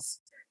something else.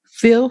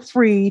 Feel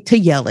free to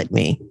yell at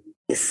me.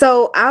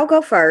 So I'll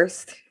go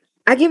first.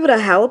 I give it a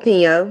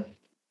jalapeno.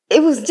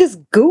 It was just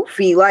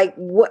goofy. Like,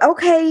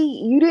 okay,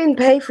 you didn't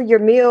pay for your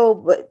meal,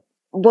 but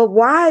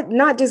why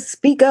not just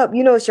speak up?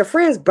 It's your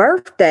friend's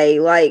birthday.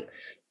 Like,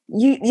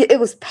 it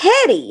was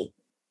petty.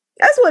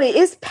 That's what it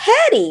is,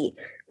 petty.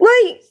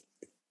 Like,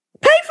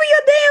 pay for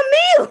your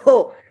damn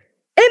meal.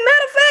 And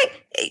matter of fact,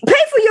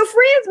 pay for your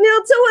friend's meal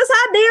too. It's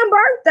our damn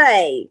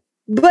birthday.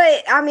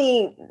 But I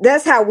mean,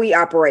 that's how we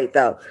operate,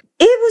 though.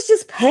 It was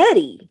just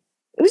petty.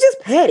 It was just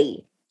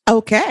petty.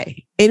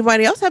 Okay.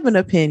 Anybody else have an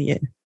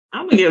opinion?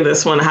 I'm gonna give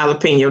this one a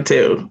jalapeno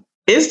too.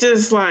 It's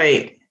just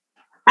like,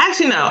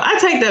 actually, no, I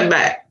take that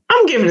back.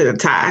 I'm giving it a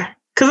tie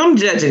because I'm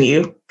judging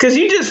you because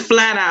you just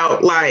flat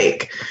out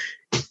lied.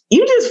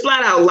 You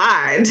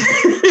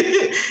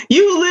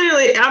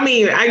literally, I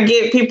mean, I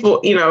get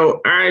people,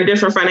 are in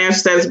different financial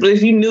status, but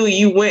if you knew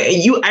you went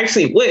and you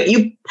actually went,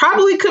 you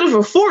probably could have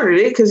afforded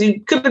it because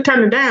you could have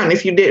turned it down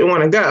if you didn't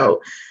want to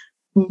go.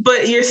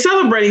 But you're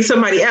celebrating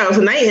somebody else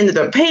and they ended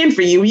up paying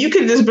for you. You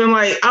could just been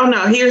like, oh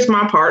no, here's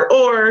my part.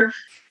 Or,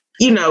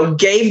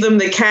 gave them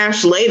the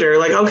cash later.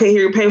 Like, okay,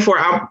 here you pay for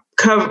it. I'll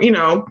cover,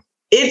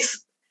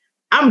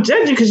 I'm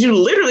judging because you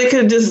literally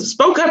could have just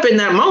spoke up in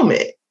that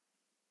moment.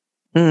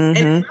 Mm-hmm. And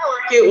it's not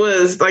like it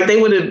was like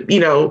they would have,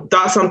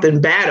 thought something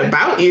bad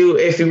about you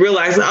if you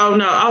realized, oh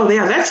no, oh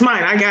yeah, that's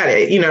mine. I got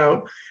it.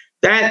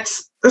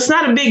 That's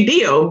not a big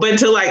deal. But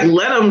to like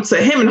let him to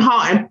him and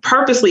haw and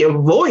purposely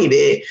avoid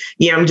it,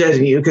 yeah, I'm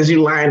judging you because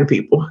you lying to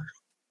people.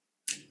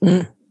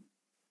 In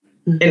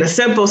a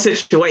simple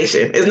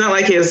situation. It's not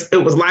like it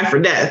was life or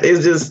death.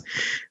 It's just,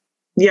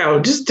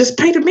 just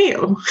pay the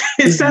meal.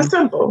 It's that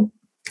simple.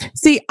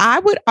 See, I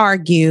would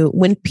argue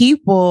when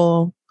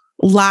people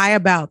lie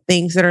about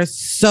things that are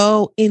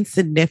so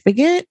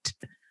insignificant,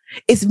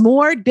 it's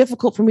more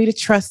difficult for me to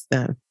trust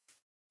them.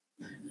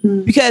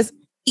 Because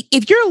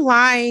if you're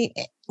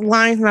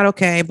lying's not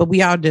okay, but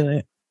we all do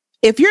it.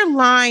 If you're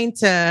lying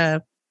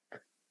to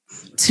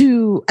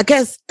I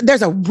guess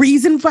there's a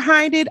reason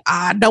behind it.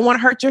 I don't want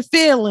to hurt your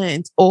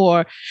feelings,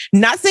 or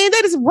not saying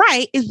that it's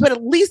right, but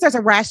at least there's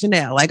a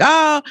rationale. Like,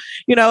 I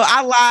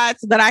lied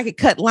so that I could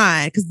cut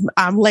line because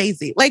I'm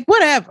lazy. Like,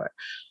 whatever.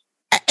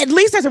 At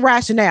least there's a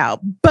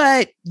rationale.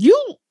 But you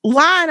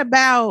lying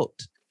about,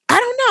 I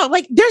don't know,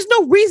 like there's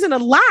no reason to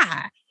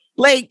lie.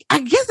 Like,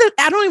 I guess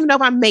I don't even know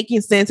if I'm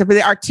making sense, if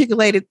it's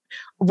articulated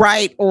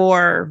right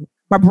or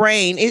my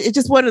brain. It's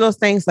just one of those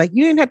things. Like,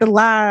 you didn't have to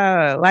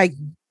lie. Like,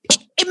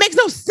 it makes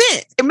no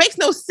sense. It makes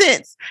no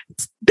sense.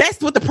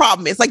 That's what the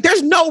problem is. Like,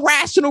 there's no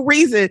rational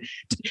reason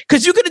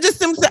because you could have just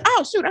simply said,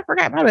 "Oh shoot, I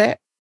forgot, my bad."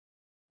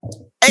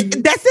 And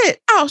that's it.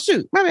 Oh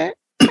shoot, my bad.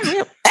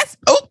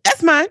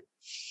 That's mine.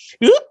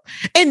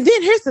 And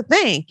then here's the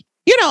thing.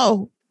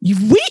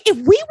 If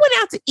we went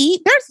out to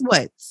eat, there's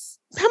what?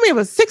 How many of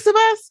us? 6 of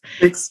us.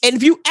 6. And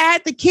if you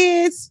add the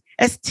kids,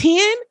 that's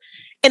 10.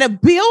 And a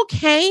bill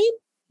came,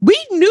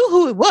 we knew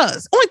who it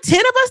was. Only 10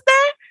 of us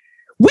there.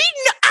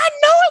 I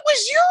know it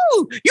was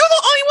you. You're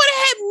the only one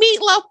that had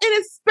meatloaf and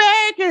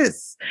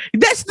asparagus.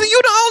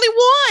 You're the only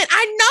one.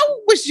 I know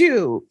it was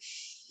you.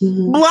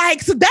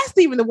 Like, so that's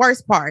even the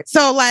worst part.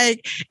 So,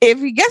 like, if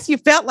you guess you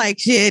felt like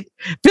shit,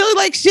 feeling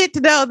like shit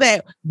to know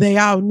that they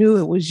all knew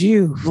it was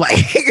you.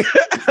 Like,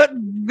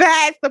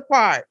 that's the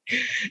part.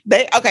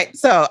 Okay,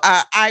 so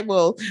I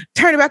will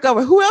turn it back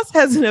over. Who else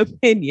has an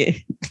opinion?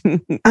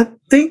 I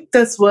think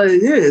that's what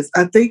it is.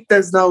 I think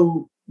there's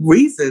no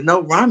reason,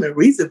 no rhyme and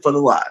reason for the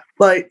lie.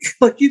 Like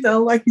you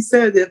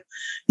said, if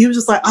you were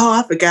just like, "Oh,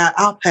 I forgot,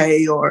 I'll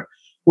pay," or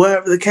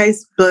whatever the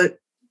case. But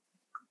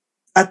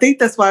I think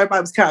that's why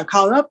everybody was kind of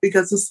caught up,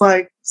 because it's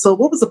like, so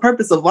what was the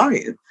purpose of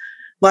lying?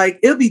 Like,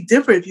 it'd be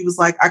different if you was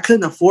like, "I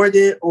couldn't afford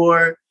it,"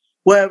 or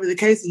whatever the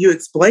case, and you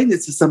explained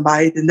it to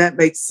somebody, then that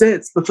makes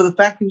sense. But for the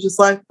fact you was just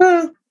like,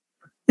 I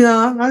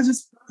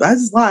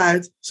just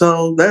lied.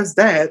 So there's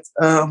that.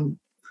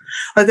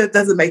 Like, that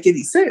doesn't make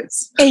any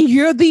sense. And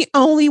you're the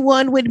only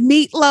one with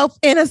meatloaf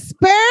and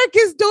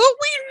asparagus, dude.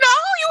 We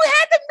know you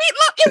had the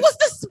meatloaf. It was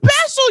the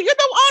special. You're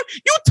the one.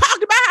 You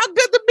talked about how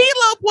good the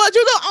meatloaf was.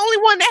 You're the only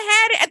one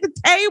that had it at the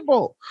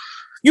table.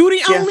 You're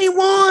the only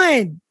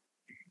one.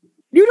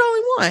 You're the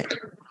only one.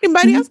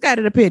 Anybody else got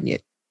an opinion?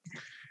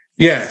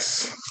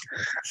 Yes.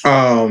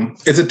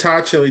 It's a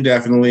Todd Chili,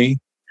 definitely.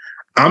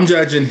 I'm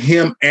judging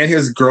him and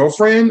his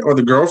girlfriend, or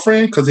the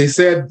girlfriend, because he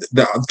said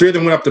the 3 of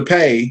them went up to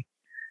pay.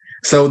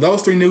 So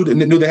those 3 knew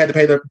they had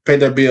to pay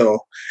their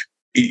bill.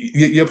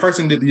 Your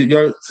person,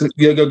 your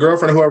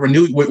girlfriend, or whoever,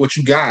 knew what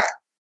you got.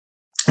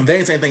 And they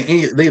didn't say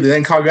anything. They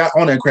didn't call you out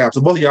on that crap.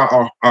 So both of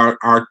y'all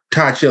are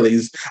Thai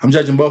chilies. I'm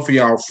judging both of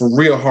y'all for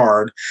real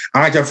hard.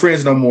 I ain't your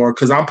friends no more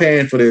because I'm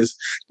paying for this.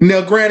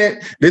 Now,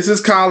 granted, this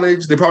is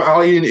college. They probably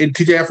all eating in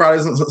TGI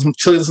Fridays, some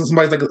chilies,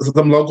 somebody's like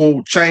some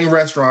local chain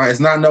restaurant. It's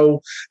not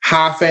no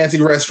high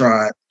fancy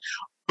restaurant.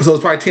 So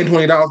it's probably $10,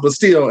 $20, but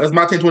still, it's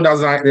my $10,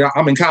 $20.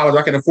 I'm in college.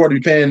 I can afford to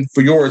be paying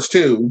for yours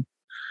too.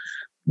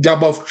 Y'all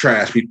both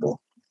trash people.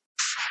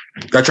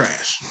 They're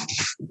trash.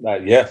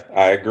 Yeah,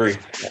 I agree.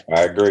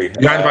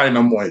 Y'all invited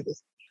no more.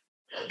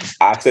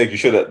 I think they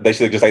should have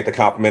just ate the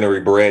complimentary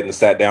bread and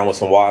sat down with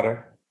some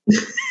water.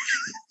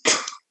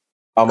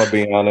 I'm gonna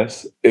be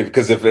honest,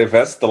 because if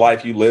that's the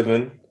life you live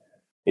in,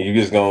 and you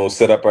just gonna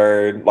sit up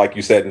there, like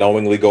you said,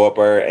 knowingly go up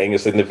there, and your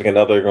significant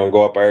other gonna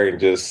go up there and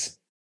just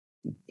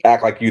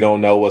act like you don't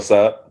know what's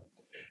up.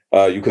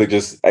 You could have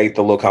just ate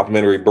the little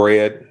complimentary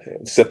bread,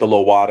 sipped a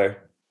little water,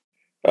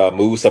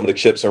 move some of the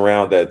chips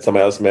around that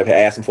somebody else may have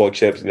asked them for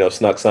chips,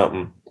 snuck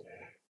something.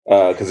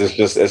 Because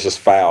it's just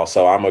foul.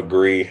 So I'm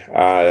agree.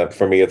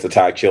 For me, it's a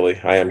Thai chili.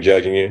 I am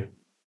judging you.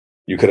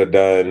 You could have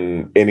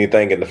done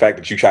anything, and the fact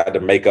that you tried to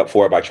make up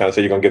for it by trying to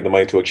say you're going to give the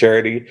money to a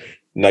charity.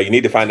 No, you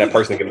need to find that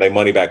person and give their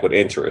money back with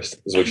interest.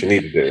 Is what you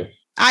need to do.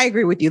 I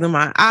agree with you,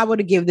 Lamont. I would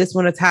have given this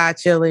one a Thai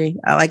chili.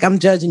 I'm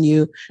judging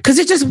you because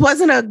it just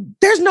wasn't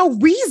there's no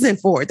reason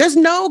for it. There's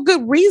no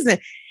good reason.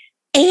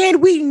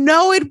 And we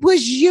know it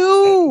was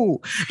you.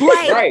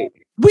 Like, right.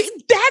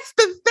 That's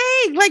the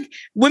thing. Like,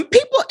 when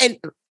people,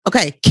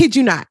 okay, kid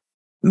you not,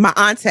 my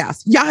aunt's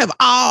house. Y'all have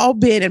all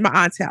been in my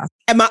aunt's house.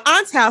 At my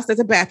aunt's house, there's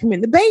a bathroom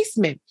in the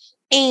basement.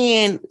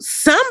 And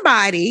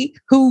somebody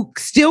who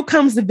still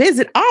comes to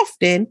visit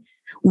often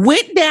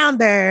went down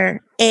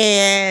there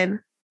and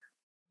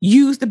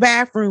used the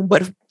bathroom,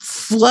 but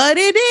flooded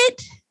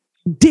it,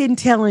 didn't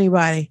tell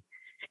anybody.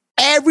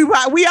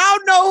 Everybody, we all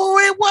know who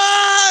it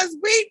was.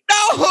 We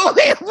know who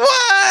it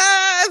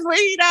was. because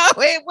we know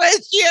it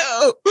was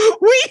you.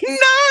 We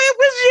know it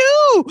was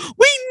you.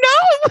 We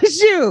know it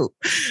was you.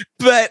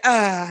 But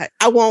I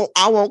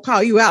won't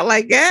call you out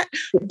like that.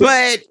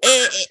 But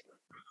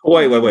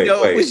wait.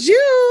 It was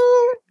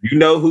you. You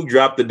know who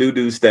dropped the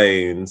doo-doo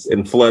stains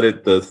and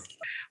flooded the?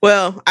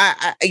 Well,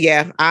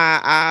 yeah,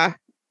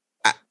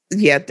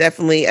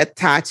 definitely a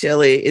Thai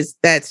chili is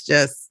that's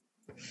just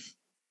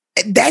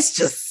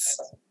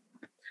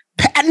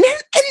and we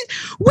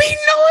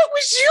know it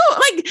was you.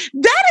 Like,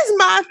 that is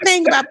my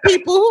thing about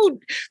people who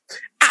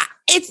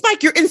it's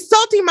like you're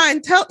insulting my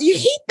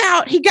intelligence. He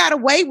thought he got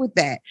away with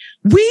that.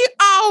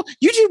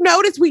 Did you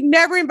notice we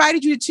never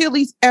invited you to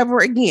Chili's ever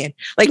again?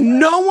 Like,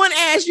 no one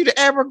asked you to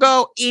ever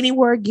go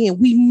anywhere again.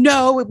 We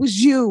know it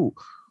was you.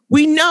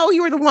 We know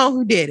you were the one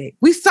who did it.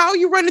 We saw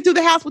you running through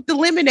the house with the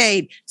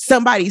lemonade,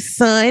 somebody's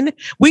son.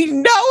 We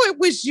know it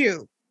was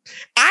you.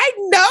 I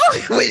know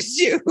it was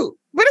you,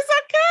 but it's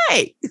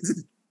okay.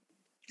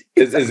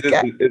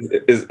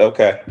 Is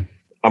okay.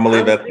 I'm gonna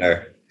leave that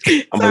there.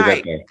 All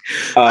right,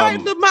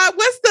 Lamont,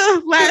 what's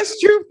the last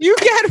truth you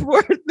got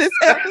for this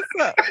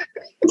episode?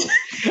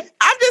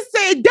 I'm just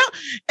saying,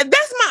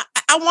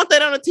 I want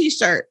that on a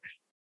t-shirt.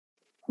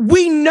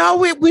 We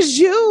know it was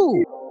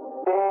you.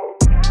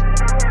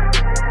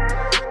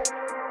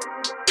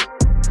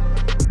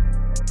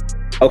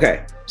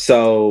 Okay,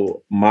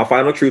 so my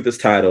final truth is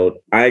titled,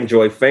 I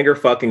enjoy finger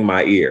fucking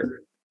my ear.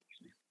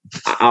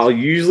 I'll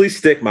usually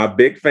stick my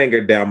big finger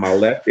down my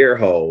left ear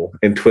hole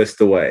and twist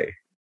away.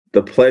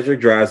 The pleasure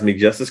drives me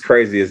just as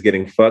crazy as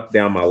getting fucked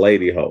down my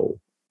lady hole.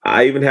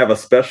 I even have a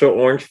special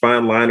orange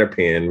fine liner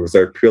pen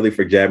reserved purely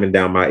for jamming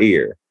down my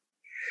ear.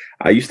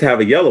 I used to have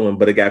a yellow one,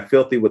 but it got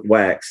filthy with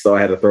wax, so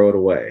I had to throw it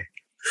away.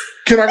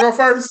 Can I go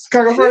first?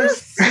 Can I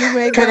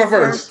go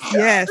first?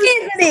 Yes.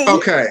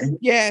 Okay.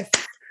 Yes.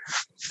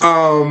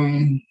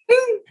 I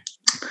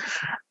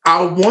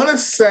want to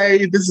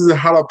say this is a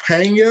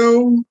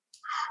jalapeno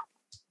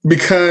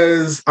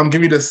because I'm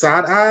giving you the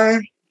side eye,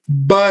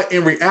 but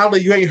in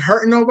reality, you ain't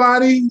hurting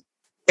nobody.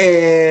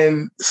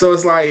 And so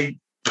it's like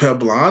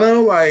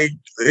poblano, like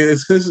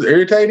it's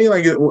irritating.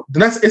 Like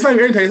it's not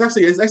irritating.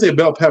 It's actually a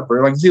bell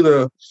pepper. Like it's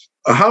either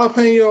a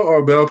jalapeno or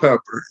a bell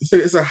pepper.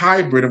 It's a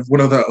hybrid of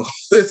one of those.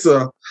 It's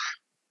a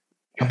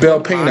bell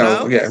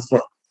pino. Yes.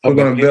 We're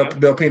going to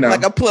bell pino.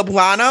 Like a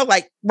poblano,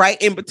 like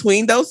right in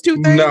between those two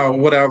things? No,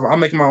 whatever.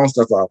 I'm making my own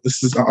stuff up.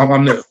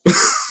 I'm new.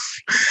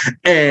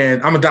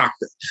 And I'm a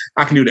doctor.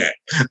 I can do that.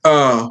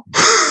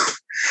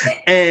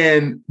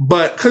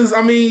 But because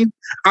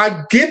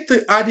I get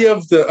the idea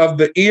of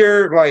the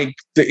ear, like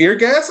the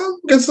eargasm.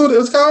 That's what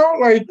it's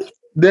called. Like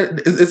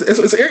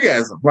it's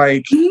eargasm.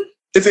 Like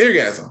it's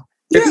eargasm.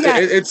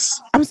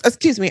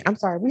 Excuse me. I'm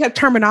sorry. We have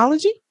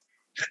terminology.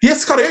 Yes,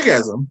 it's called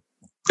eargasm.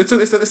 It's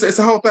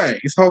a whole thing.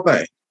 It's a whole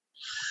thing.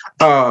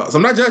 So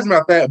I'm not judging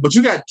about that, but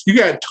you got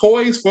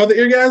toys for the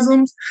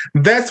orgasms.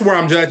 That's where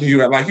I'm judging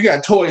you at. Like you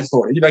got toys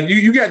for it. Like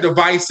you got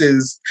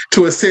devices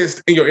to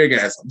assist in your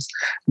orgasms.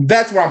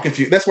 That's where I'm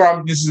confused. That's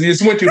where you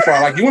just went too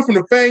far. Like you went from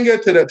the finger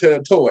to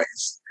the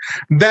toys.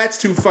 That's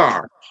too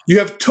far. You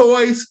have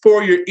toys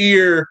for your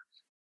ear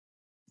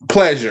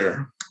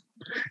pleasure.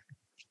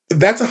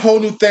 That's a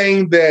whole new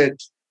thing that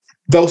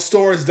those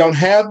stores don't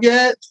have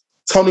yet.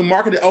 It's a whole new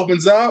market that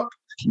opens up.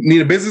 You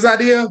need a business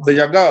idea? There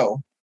you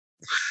go.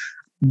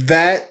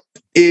 That's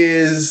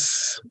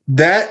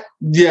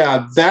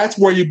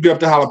where you get up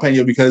to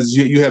jalapeno because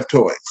you have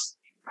toys.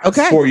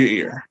 Okay. For your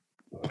ear.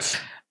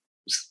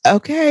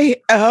 Okay.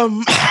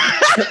 I'm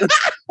sorry,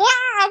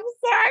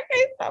 I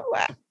can't stop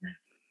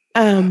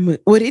laughing.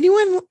 Would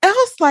anyone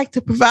else like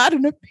to provide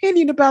an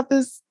opinion about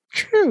this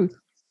truth?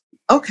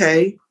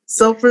 Okay.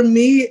 So for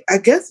me, I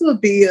guess it would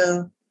be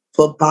a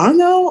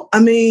poblano.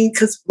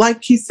 Because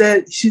like he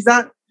said,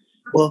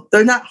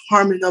 they're not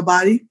harming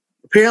nobody.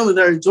 Apparently,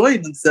 they're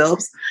enjoying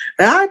themselves.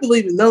 And I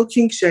believe in no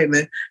kink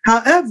shaming.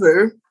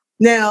 However,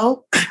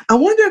 now, I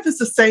wonder if it's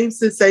the same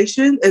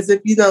sensation as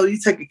if, you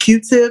take a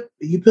Q-tip,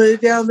 you put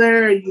it down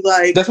there, and you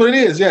like... That's what it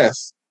is,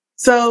 yes.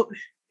 So,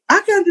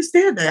 I can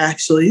understand that,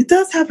 actually. It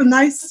does have a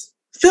nice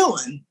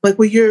feeling, like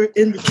when you're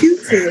in the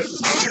Q-tip.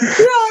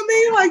 You know what I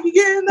mean? Like, you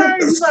get in there,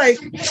 and you're like,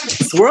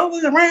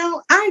 swirling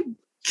around. I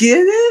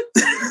get it.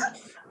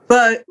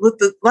 But with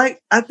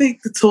I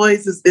think the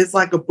toys is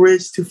like a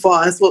bridge too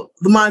far. That's what,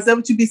 Lamont, is that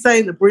what you be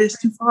saying? The bridge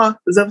too far?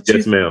 Is that what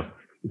Yes, ma'am.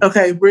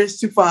 Okay, bridge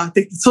too far. I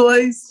think the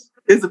toys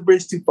is a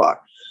bridge too far.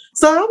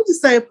 So I would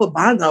just say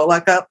poblano.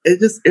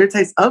 It just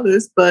irritates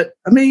others, but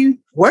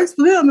works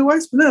for them. It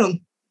works for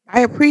them.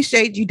 I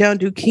appreciate you don't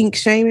do kink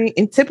shaming,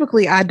 and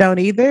typically I don't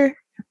either,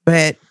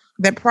 but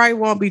that probably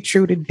won't be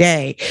true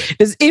today.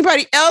 Does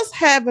anybody else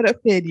have an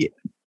opinion?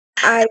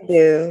 I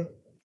do.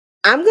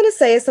 I'm going to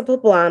say it's a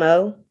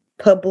poblano.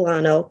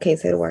 Poblano, can't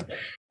say the word.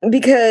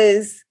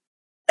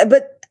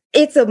 But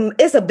it's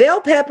a bell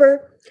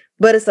pepper,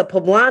 but it's a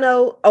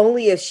poblano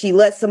only if she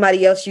lets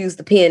somebody else use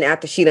the pen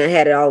after she done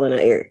had it all in her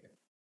ear.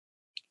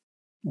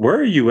 Where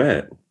are you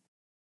at?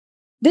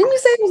 Didn't you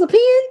say it was a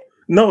pen?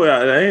 No,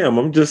 I am.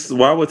 I'm just,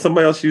 why would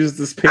somebody else use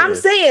this pen? I'm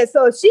saying,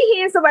 so if she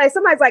hands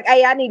somebody's like,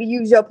 hey, I need to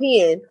use your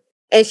pen.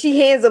 and she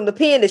hands him the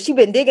pen that she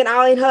been digging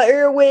all in her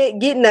ear with,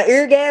 getting the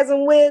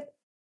orgasm with.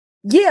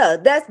 Yeah,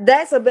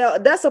 that's a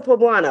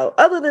poblano.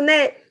 Other than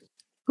that,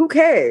 who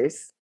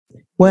cares?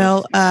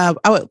 Well, I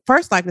would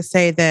first like to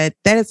say that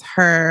is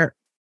her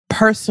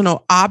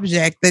personal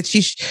object, that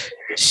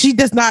she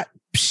does not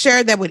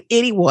share that with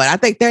anyone. I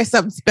think there's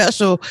something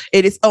special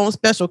in its own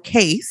special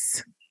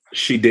case.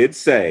 She did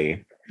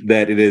say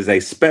that it is a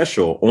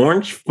special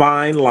orange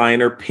fine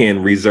liner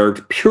pen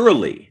reserved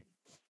purely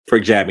for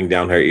jabbing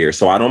down her ear.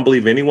 So I don't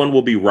believe anyone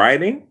will be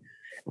writing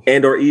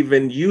and or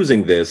even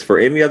using this for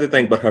any other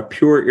thing but her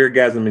pure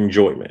orgasm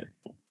enjoyment.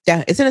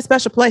 Yeah, it's in a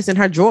special place in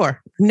her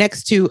drawer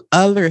next to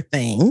other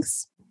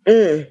things.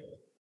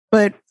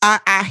 But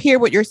I hear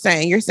what you're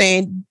saying. You're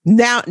saying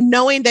now,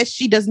 knowing that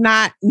she does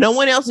not, no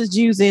one else is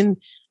using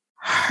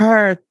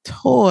her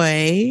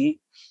toy,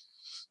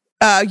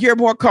 you're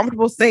more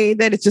comfortable saying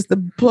that it's just a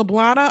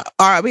poblano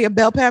or a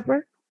bell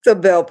pepper? It's a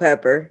bell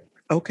pepper.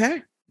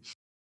 Okay.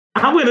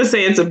 I'm going to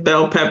say it's a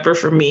bell pepper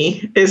for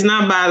me. It's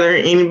not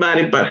bothering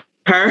anybody but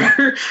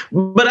her,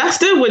 but I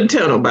still wouldn't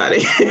tell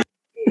nobody.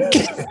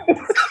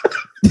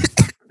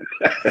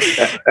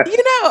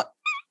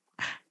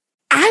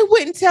 I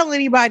wouldn't tell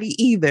anybody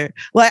either.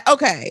 Like,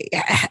 okay,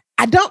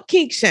 I don't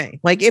kink shame.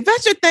 Like, if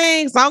that's your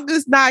thing, as long as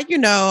it's not,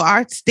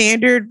 our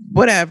standard,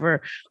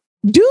 whatever,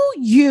 do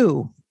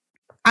you?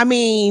 I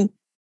mean,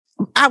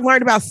 I've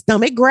learned about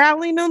stomach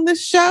growling on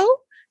this show.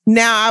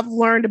 Now I've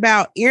learned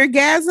about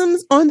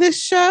orgasms on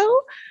this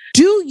show.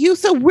 Do you?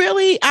 So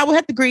really, I would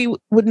have to agree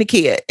with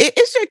Nakia.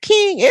 It's your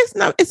king.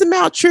 It's a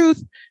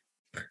maltruth.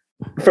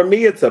 For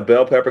me, it's a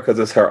bell pepper because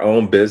it's her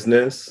own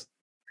business.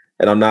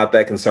 And I'm not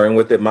that concerned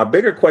with it. My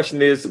bigger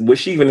question is, would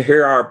she even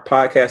hear our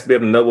podcast to be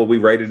able to know what we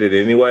rated it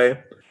anyway?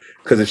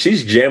 Because if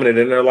she's jamming it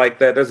in there like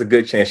that, there's a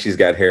good chance she's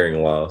got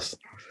hearing loss.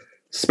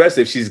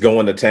 Especially if she's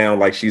going to town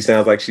like she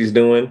sounds like she's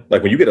doing.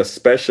 Like when you get a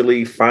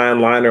specially fine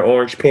liner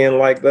orange pen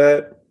like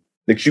that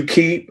you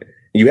keep,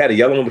 you had a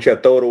yellow one, but you had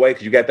to throw it away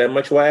because you got that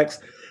much wax.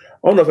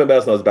 I don't know if anybody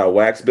else knows about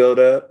wax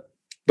buildup,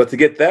 but to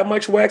get that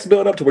much wax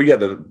buildup to where you had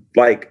to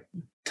like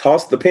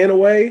toss the pen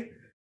away,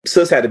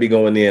 sis had to be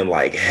going in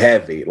like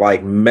heavy,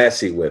 like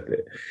messy with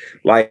it.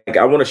 Like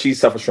I wonder if she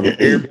suffers from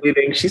ear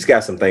bleeding. She's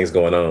got some things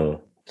going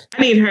on.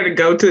 I need her to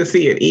go to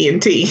see an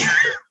ENT.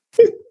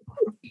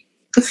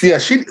 Yeah,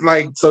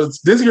 so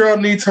this girl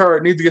needs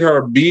to get her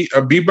a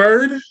bee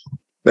bird.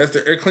 That's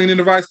the air cleaning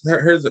device.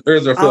 Hers are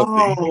filthy.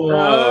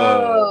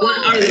 Oh.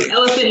 What are the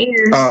elephant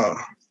ears?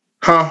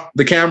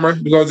 The camera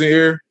that goes in your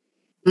ear.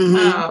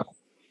 Mm-hmm.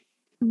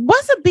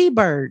 What's a bee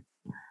bird?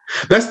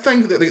 That's the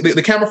thing.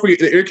 The camera for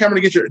the ear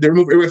camera to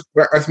remove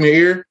earwax from your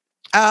ear.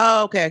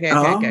 Oh, okay.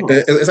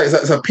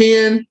 It's a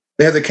pen.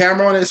 It has a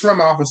camera on it. It's from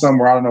my office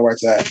somewhere. I don't know where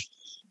it's at.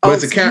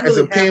 But it's a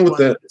pen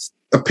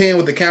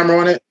with the camera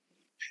on it,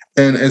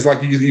 and it's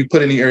like you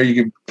put it in the air.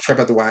 You can trap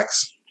out the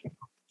wax.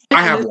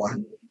 I have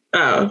one.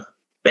 Oh,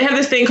 they have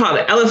this thing called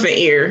an elephant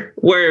ear,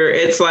 where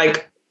it's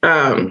like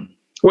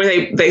where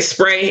they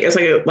spray. It's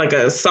like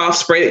a soft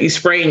spray that you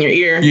spray in your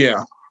ear.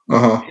 Yeah.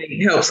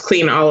 It helps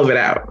clean all of it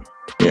out.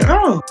 Yeah.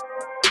 Oh.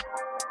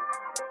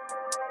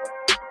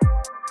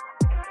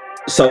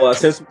 So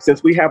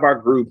since we have our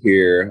group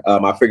here,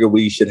 I figure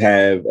we should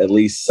have at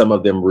least some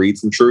of them read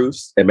some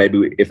truths, and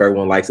maybe if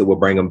everyone likes it, we'll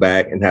bring them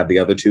back and have the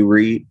other two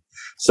read.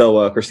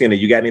 So, Christina,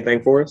 you got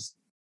anything for us?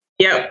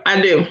 Yep,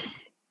 I do.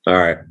 All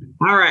right.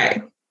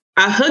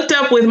 I hooked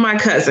up with my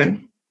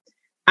cousin.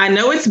 I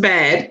know it's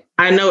bad.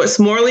 I know it's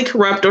morally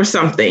corrupt or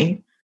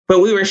something, but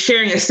we were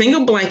sharing a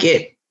single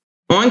blanket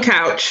on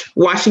couch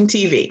watching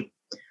TV.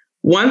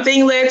 One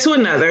thing led to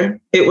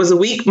another. It was a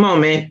weak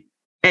moment,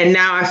 and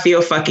now I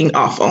feel fucking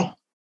awful.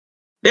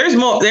 There's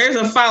more. There's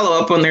a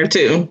follow-up on there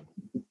too.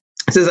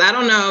 It says, I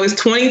don't know. It's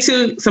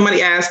 22.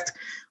 Somebody asked,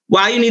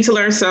 why you need to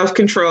learn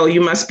self-control? You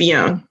must be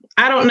young.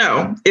 I don't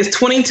know. Is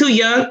 22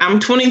 young? I'm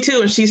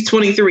 22 and she's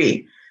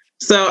 23.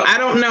 So I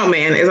don't know,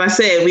 man. As I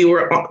said, we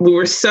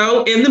were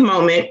so in the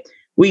moment.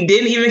 We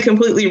didn't even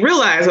completely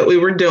realize what we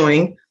were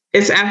doing.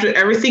 It's after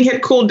everything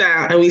had cooled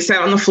down and we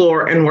sat on the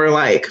floor and we're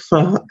like,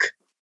 fuck.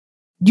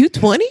 You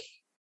 20?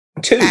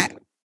 22?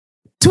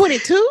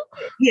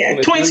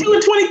 Yeah, 22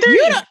 and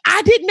 23.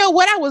 I didn't know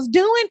what I was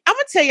doing. I'm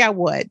going to tell you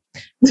what.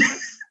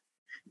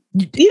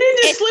 You didn't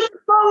just slip the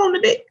phone on the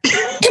dick.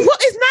 Well,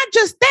 it's not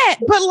just that,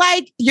 but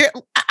like I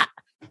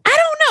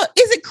don't know.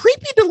 Is it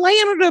creepy to lay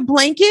under the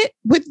blanket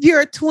with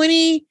your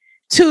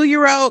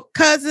 22-year-old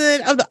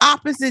cousin of the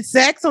opposite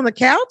sex on the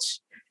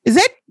couch? Is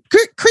that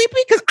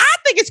creepy? Because I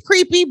think it's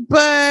creepy,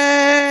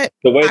 but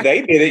the way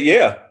they did it,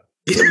 yeah.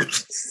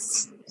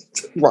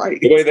 Right.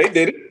 The way they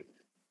did it.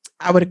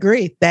 I would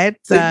agree.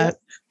 That's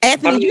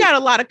Anthony, you got a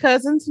lot of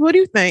cousins. What do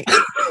you think?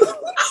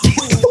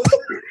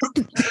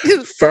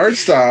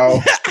 First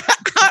off,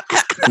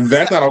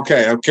 that's not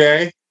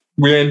okay?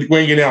 We ain't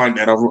getting out like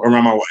that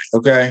around my way,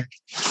 okay?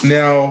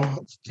 Now,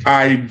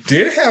 I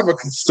did have a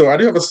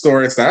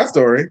story, a sad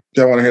story.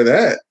 Do you want to hear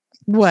that?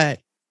 What?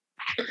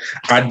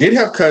 I did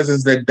have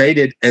cousins that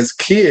dated as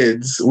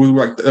kids. We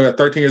were like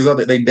 13 years old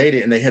that they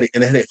dated and they had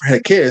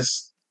a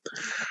kiss.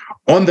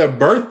 On their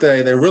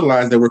birthday, they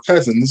realized they were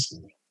cousins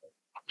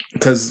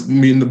because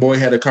me and the boy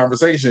had a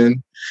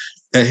conversation,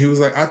 and he was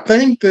like, "I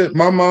think that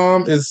my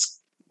mom is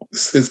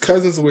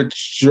cousins with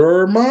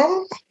your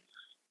mom,"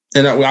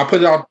 and I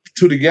put it all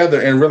two together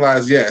and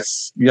realized,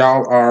 yes,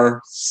 y'all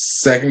are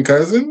second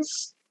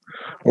cousins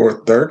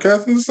or third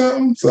cousins or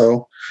something.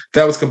 So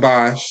that was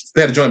kibosh.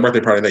 They had a joint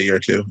birthday party that year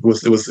too.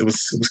 It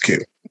was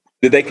cute.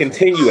 Did they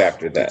continue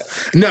after that?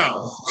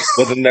 No.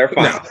 Wasn't there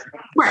fun?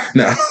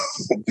 No.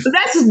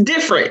 That's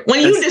different.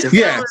 When you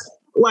discover,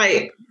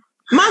 like,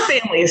 my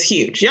family is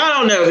huge. Y'all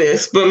don't know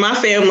this, but my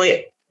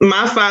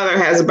father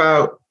has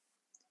about,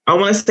 I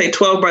want to say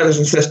 12 brothers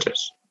and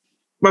sisters.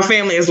 My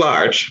family is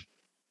large.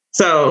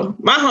 So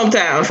my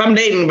hometown, if I'm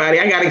dating anybody,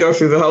 I got to go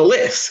through the whole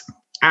list.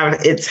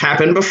 It's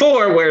happened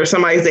before where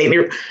somebody's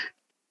dating.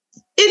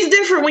 It's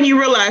different when you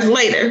realize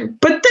later,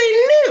 but they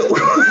knew.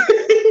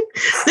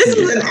 This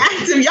is an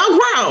active, y'all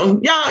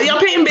grown. Y'all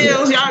paying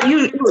bills.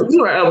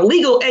 You are of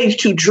legal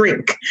age to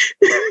drink.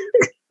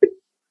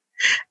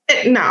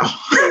 No.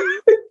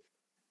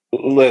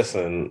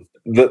 Listen,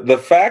 the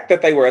fact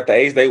that they were at the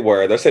age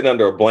they're sitting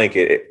under a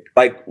blanket.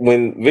 Like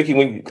when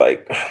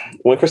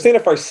Christina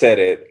first said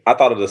it, I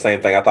thought of the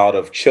same thing. I thought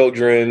of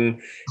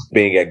children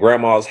being at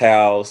grandma's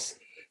house,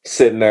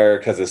 sitting there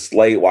because it's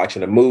late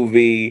watching a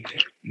movie.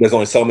 There's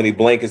only so many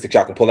blankets that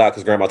y'all can pull out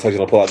because grandma tells you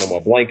don't pull out no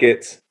more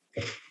blankets.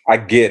 I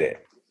get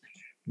it.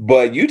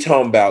 But you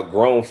talking about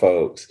grown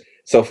folks.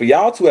 So for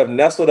y'all to have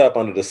nestled up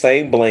under the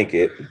same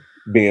blanket,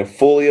 being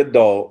fully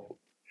adult,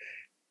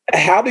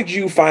 how did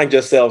you find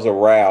yourselves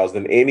aroused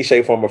in any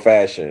shape, form, or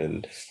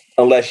fashion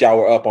unless y'all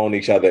were up on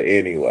each other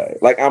anyway?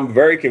 Like, I'm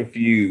very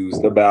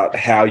confused about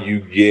how you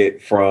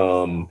get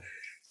from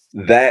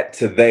that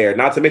to there.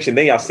 Not to mention,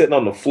 then y'all sitting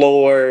on the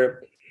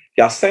floor.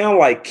 Y'all sound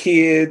like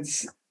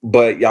kids,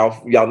 but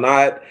y'all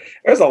not.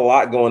 There's a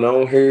lot going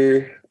on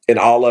here, and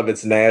all of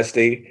it's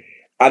nasty.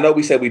 I know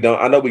we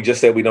just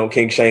said we don't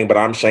kink shame, but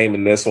I'm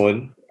shaming this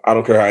one. I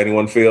don't care how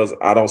anyone feels.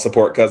 I don't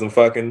support cousin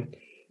fucking.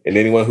 And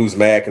anyone who's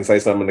mad can say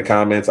something in the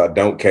comments. I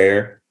don't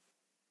care.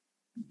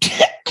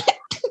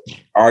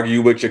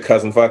 Argue with your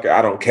cousin fucker.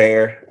 I don't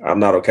care. I'm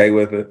not okay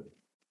with it.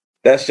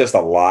 That's just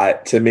a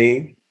lot to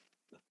me.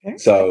 Okay.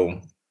 So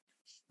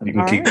you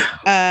can keep.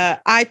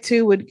 I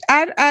too would.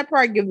 I'd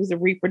probably give this a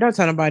Reaper. Don't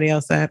tell nobody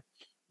else that.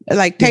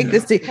 Like, take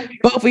this to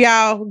both of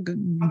y'all.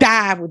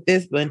 Dive with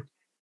this one.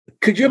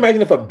 Could you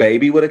imagine if a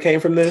baby would have came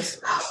from this?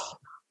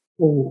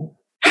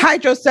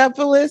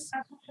 Hydrocephalus,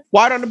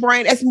 water on the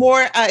brain. It's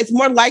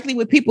more likely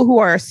with people who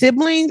are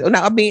siblings, or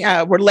not being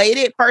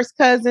related, first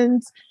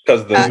cousins.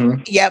 Because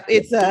yep,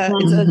 it's a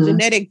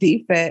genetic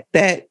defect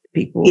that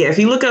people. Yeah, if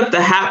you look up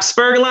the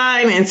Habsburg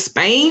line in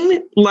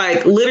Spain,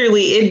 like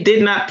literally, it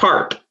did not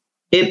part.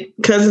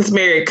 Cousins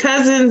married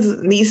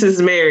cousins,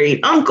 nieces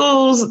married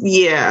uncles.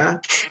 Yeah,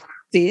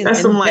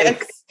 that's some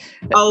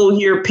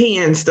old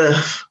European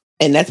stuff.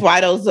 And that's why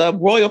those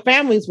royal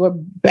families were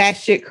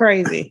batshit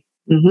crazy.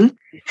 Mm-hmm.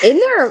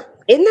 Isn't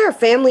there a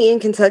family in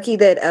Kentucky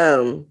that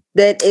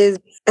is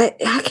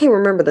I can't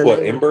remember the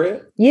name.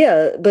 Inbred?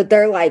 Yeah, but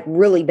they're like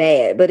really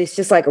bad. But it's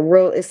just like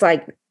it's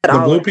like the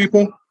blue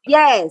people.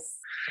 Yes,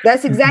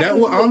 that's exactly.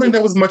 I don't think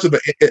that was much of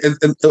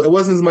it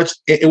wasn't as much.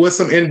 It was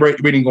some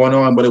inbreeding going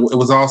on, but it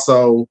was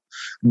also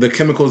the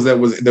chemicals that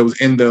was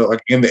in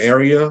the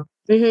area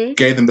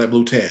gave them that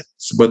blue tint.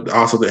 But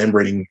also the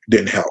inbreeding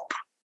didn't help.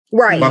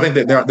 Right. Well, I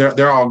think that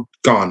they're all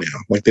gone now.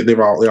 Like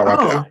they're all wiped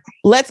out.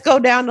 Let's go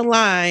down the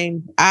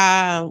line.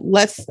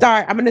 Let's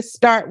start. I'm going to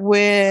start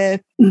with.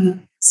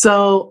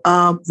 So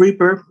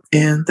Reaper,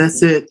 and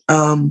that's it.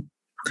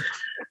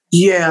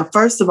 Yeah.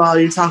 First of all,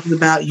 you're talking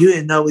about you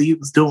didn't know what you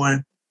was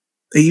doing.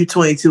 And you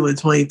 22 and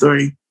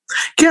 23.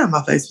 Get out of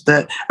my face with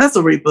that. That's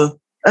a Reaper.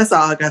 That's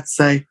all I got to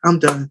say. I'm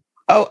done.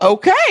 Oh,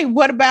 okay.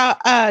 What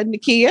about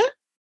Nakia?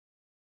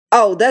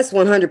 Oh, that's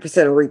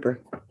 100% a Reaper.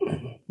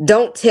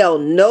 Don't tell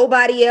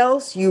nobody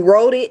else. You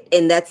wrote it,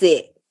 and that's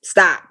it.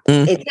 Stop.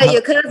 And tell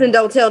your cousin,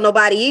 don't tell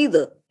nobody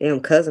either.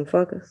 Damn cousin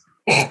fuckers.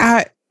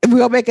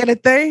 We'll make it a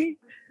thing.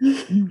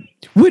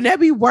 Wouldn't that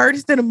be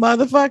worse than a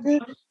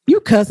motherfucker? You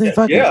cousin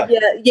fucker.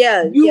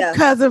 Yeah. You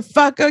cousin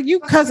fucker. You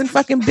cousin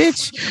fucking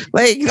bitch.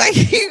 Like.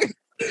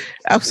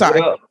 I'm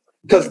sorry.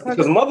 Because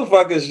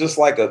motherfucker is just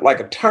like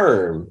a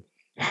term.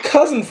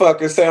 Cousin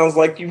fucker sounds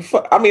like you.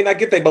 I mean, I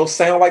get they both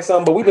sound like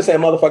something, but we've been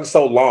saying motherfucker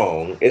so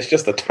long, it's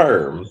just a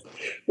term.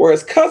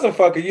 Whereas cousin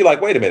fucker, you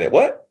like, wait a minute,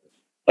 what?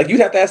 Like you'd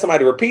have to ask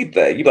somebody to repeat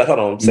that. You'd be like, hold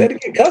on, say it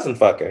again, cousin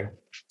fucker.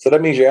 So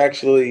that means you're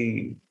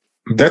actually.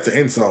 That's an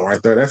insult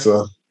right there.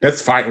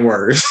 That's fighting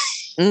words.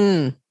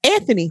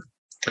 Anthony.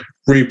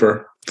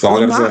 Reaper. That's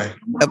all I gotta say.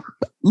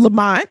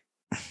 Lamont.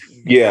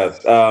 Yeah,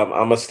 I'm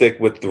gonna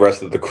stick with the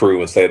rest of the crew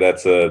and say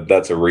that's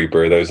a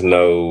Reaper. There's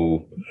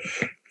nothing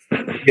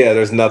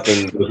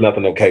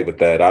okay with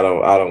that. I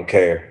don't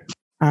care.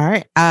 All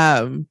right.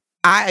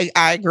 I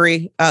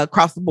agree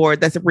across the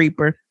board. That's a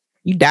Reaper.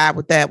 You died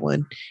with that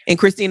one. And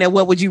Christina,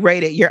 what would you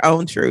rate it? Your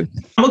own truth.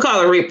 I'm gonna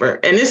call it Reaper.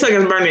 And this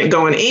sucker's burning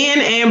going in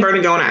and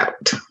burning going out.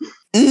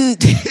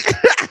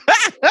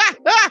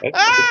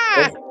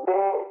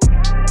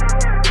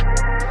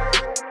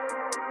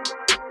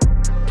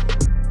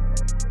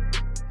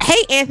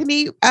 Hey,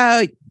 Anthony,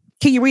 can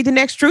you read the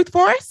next truth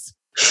for us?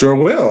 Sure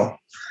will.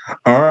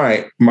 All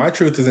right. My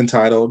truth is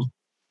entitled,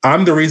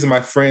 I'm the reason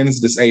my friend's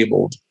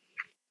disabled.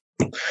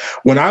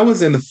 When I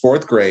was in the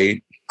 4th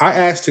grade, I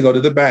asked to go to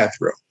the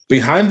bathroom.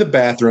 Behind the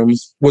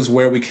bathrooms was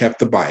where we kept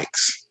the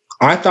bikes.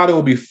 I thought it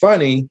would be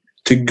funny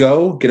to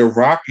go get a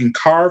rock and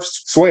carve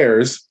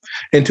swears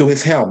into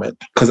his helmet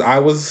because I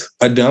was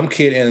a dumb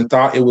kid and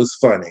thought it was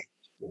funny.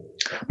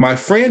 My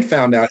friend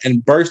found out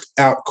and burst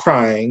out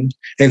crying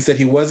and said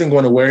he wasn't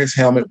going to wear his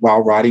helmet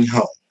while riding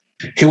home.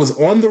 He was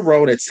on the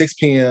road at 6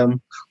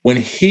 p.m. when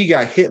he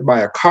got hit by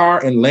a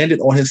car and landed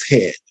on his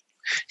head.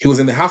 He was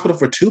in the hospital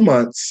for 2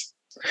 months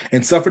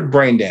and suffered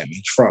brain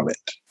damage from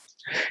it.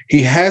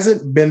 He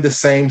hasn't been the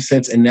same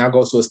since and now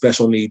goes to a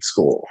special needs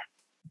school.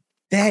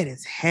 That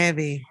is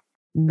heavy.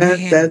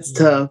 That's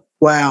tough.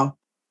 Wow.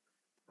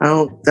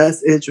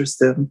 That's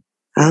interesting.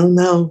 I don't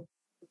know.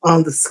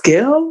 On the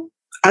scale,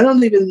 I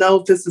don't even know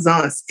if this is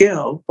on a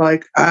scale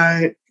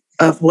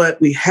of what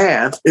we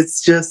have.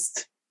 It's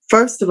just,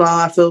 first of all,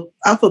 I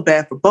feel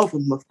bad for both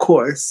of them, of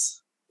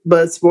course,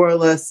 but it's more or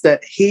less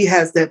that he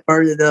has that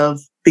burden of,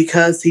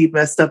 because he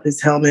messed up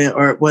his helmet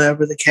or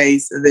whatever the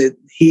case, and then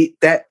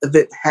that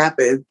event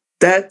happened.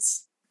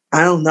 That's,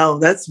 I don't know.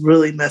 That's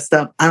really messed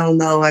up. I don't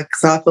know.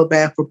 So I feel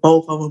bad for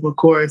both of them, of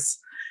course,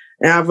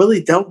 and I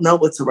really don't know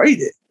what to rate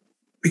it,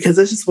 because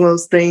it's just one of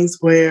those things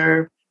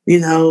where,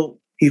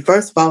 he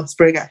first of all,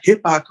 Spray got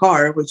hit by a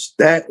car,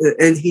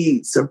 and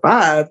he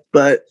survived,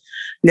 but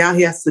now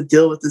he has to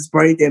deal with this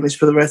brain damage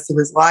for the rest of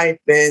his life.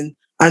 And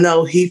I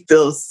know he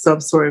feels some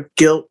sort of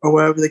guilt or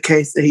whatever the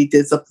case that he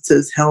did something to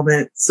his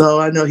helmet. So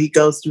I know he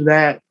goes through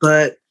that.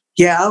 But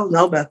yeah, I don't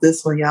know about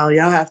this one, y'all.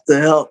 Y'all have to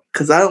help,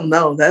 because I don't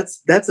know.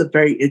 That's a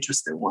very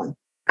interesting one.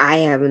 I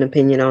have an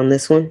opinion on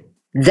this one.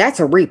 That's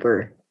a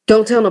reaper.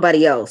 Don't tell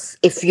nobody else.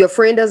 If your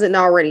friend doesn't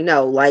already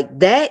know,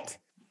 that,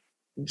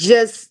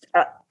 just,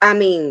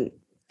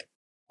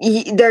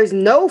 there's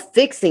no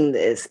fixing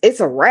this. It's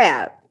a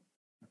wrap.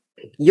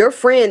 Your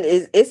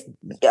friend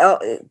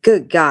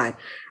good God.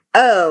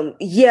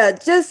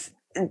 Just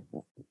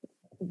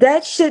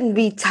that shouldn't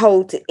be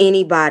told to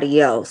anybody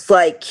else.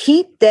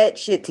 Keep that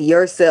shit to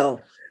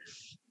yourself,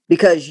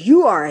 because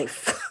you are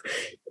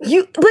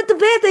but the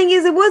bad thing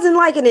is, it wasn't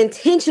an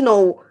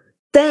intentional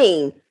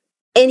thing.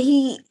 And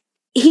he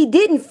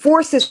didn't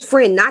force his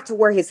friend not to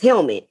wear his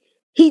helmet.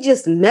 He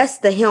just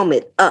messed the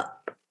helmet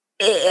up.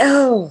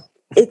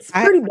 It's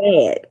pretty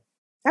bad.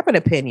 I have an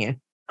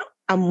opinion.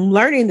 I'm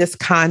learning this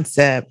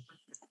concept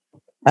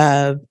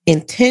of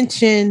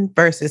intention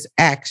versus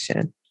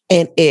action.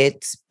 And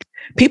it's,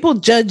 people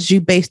judge you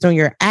based on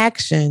your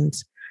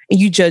actions, and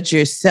you judge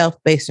yourself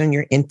based on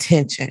your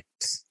intentions.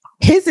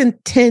 His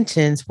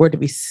intentions were to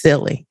be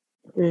silly.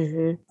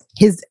 Mm-hmm.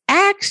 His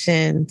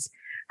actions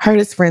hurt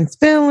his friend's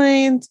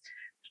feelings,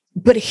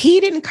 but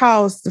he didn't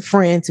cause the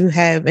friend to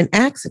have an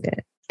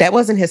accident. That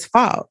wasn't his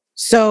fault.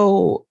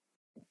 So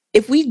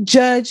if we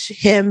judge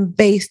him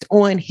based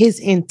on his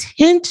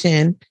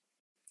intention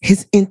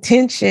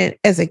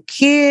as a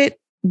kid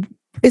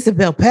is a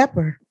bell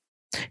pepper.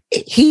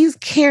 He's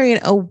carrying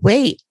a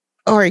weight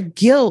or a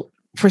guilt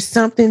for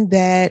something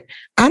that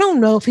I don't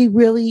know if he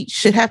really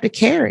should have to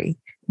carry.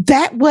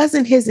 That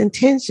wasn't his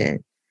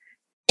intention.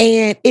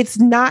 And it's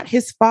not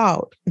his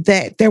fault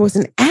that there was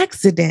an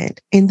accident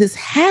and this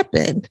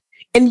happened.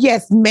 And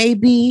yes,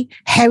 maybe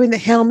having the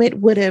helmet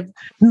would have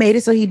made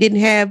it so he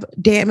didn't have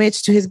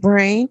damage to his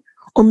brain,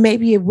 or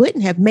maybe it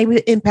wouldn't have. Maybe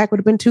the impact would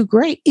have been too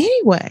great.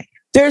 Anyway,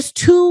 there's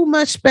too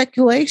much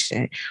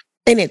speculation,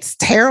 and it's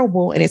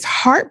terrible and it's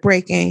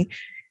heartbreaking,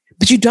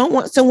 but you don't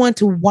want someone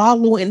to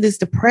wallow in this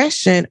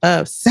depression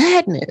of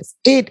sadness.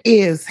 It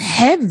is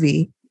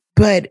heavy,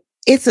 but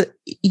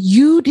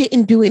you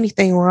didn't do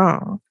anything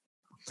wrong.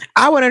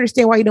 I would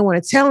understand why you don't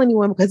want to tell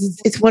anyone, because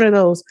it's one of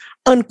those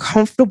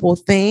uncomfortable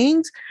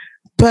things.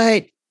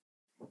 But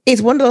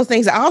it's one of those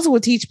things I also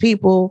would teach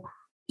people,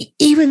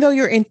 even though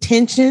your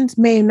intentions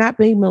may not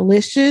be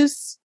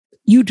malicious,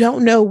 you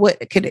don't know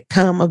what could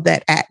come of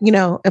that act,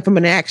 from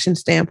an action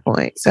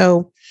standpoint.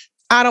 So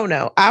I don't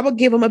know. I would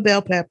give them a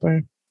bell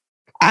pepper.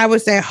 I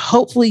would say,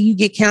 hopefully you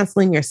get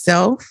counseling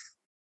yourself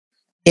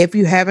if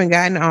you haven't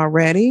gotten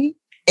already.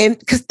 And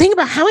because think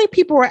about how many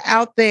people are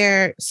out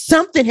there,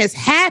 something has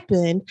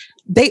happened.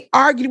 They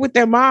argued with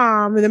their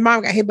mom and their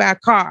mom got hit by a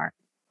car.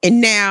 And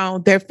now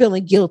they're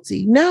feeling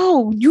guilty.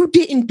 No, you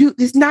didn't do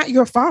this. It's not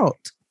your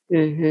fault.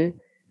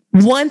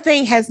 Mm-hmm. One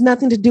thing has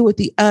nothing to do with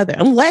the other.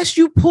 Unless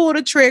you pulled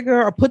a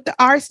trigger or put the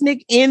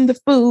arsenic in the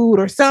food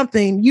or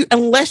something,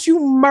 unless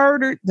you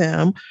murdered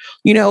them,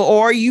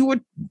 or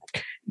you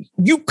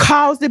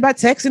caused it by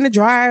texting and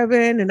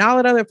driving and all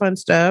that other fun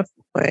stuff.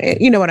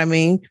 You know what I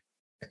mean?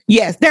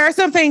 Yes, there are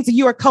some things that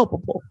you are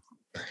culpable.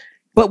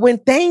 But when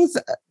things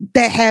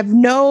that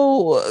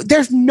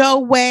there's no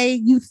way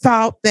you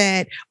thought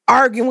that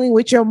arguing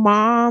with your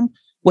mom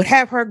would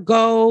have her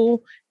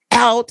go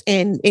out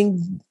and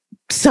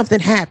something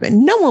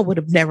happened. No one would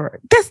have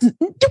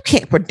you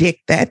can't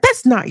predict that.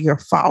 That's not your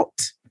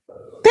fault.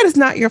 That is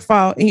not your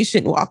fault. And you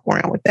shouldn't walk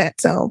around with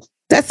that. So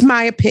that's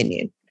my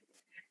opinion.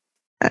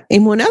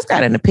 Anyone else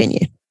got an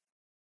opinion?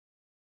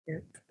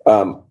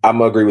 I'm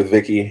gonna agree with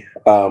Vicky,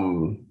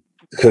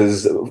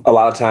 because a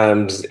lot of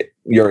times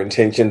your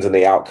intentions and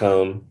the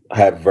outcome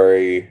have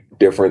very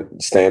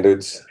different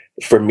standards.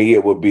 For me,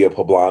 it would be a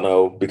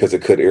poblano because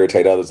it could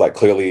irritate others. Like,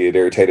 clearly it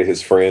irritated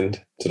his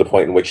friend to the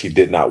point in which he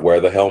did not wear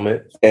the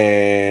helmet.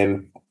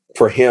 And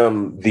for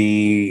him,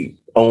 the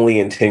only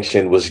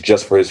intention was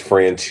just for his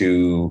friend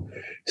to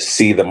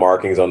see the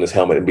markings on this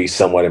helmet and be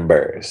somewhat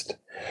embarrassed.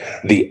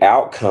 The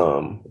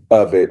outcome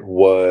of it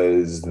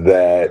was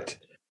that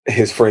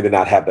his friend did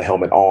not have the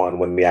helmet on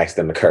when the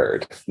accident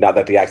occurred, not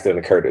that the accident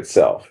occurred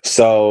itself.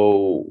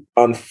 So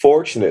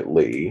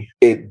unfortunately,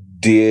 it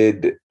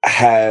did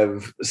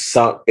have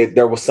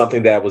there was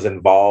something that was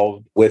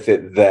involved with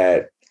it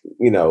that,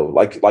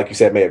 like you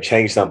said, may have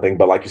changed something.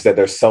 But like you said,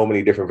 there's so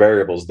many different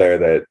variables there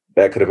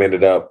that could have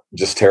ended up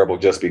just terrible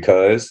just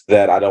because,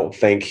 that I don't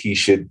think he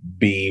should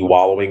be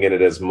wallowing in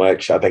it as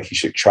much. I think he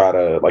should try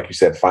to, like you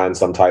said, find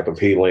some type of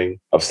healing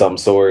of some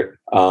sort.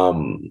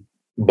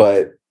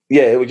 But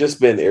yeah, it would just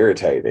been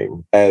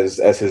irritating as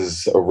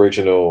his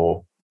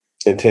original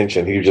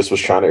intention. He just was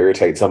trying to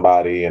irritate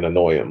somebody and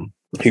annoy him.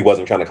 He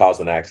wasn't trying to cause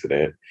an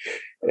accident.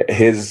 I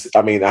hate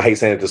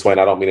saying it this way,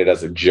 and I don't mean it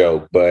as a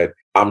joke, but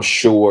I'm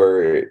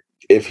sure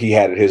if he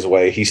had it his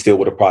way, he still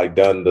would have probably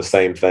done the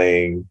same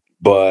thing.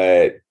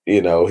 But,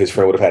 his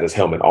friend would have had his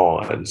helmet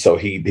on. So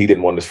he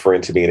didn't want his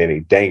friend to be in any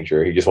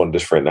danger. He just wanted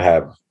his friend to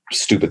have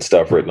stupid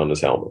stuff written on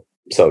his helmet.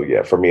 So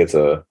yeah, for me, it's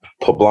a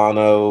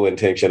poblano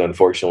intention.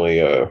 Unfortunately,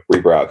 a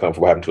reaper outcome for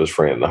what happened to his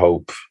friend. I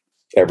hope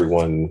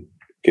everyone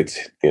gets,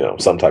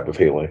 some type of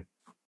healing.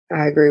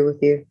 I agree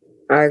with you.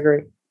 I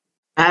agree.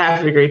 I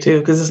have to agree too,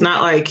 because it's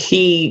not like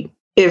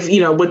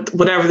with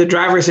whatever the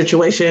driver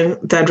situation,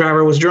 that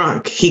driver was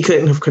drunk. He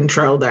couldn't have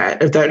controlled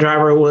that. If that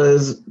driver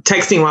was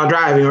texting while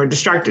driving or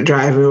distracted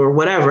driving or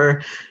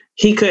whatever,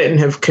 he couldn't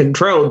have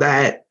controlled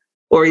that.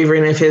 Or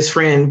even if his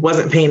friend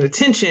wasn't paying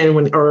attention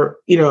when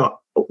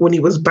he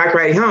was back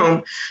riding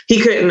home, he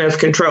couldn't have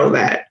controlled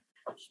that.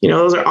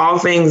 Those are all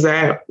things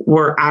that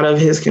were out of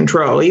his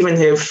control. Even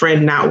his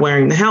friend not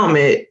wearing the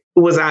helmet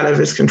was out of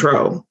his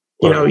control.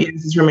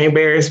 Yes, he's remained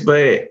embarrassed,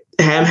 but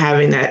him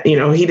having that, he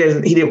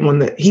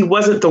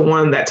wasn't the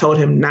one that told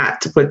him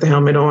not to put the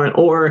helmet on,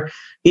 or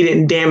he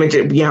didn't damage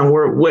it beyond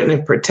where it wouldn't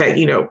have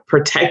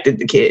protected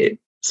the kid.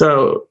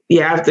 So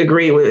yeah, I have to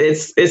agree with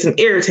it's an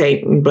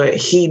irritating, but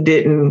he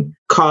didn't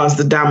cause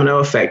the domino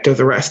effect of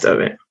the rest of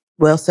it.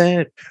 Well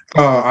said.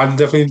 I'd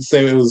definitely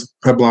say it was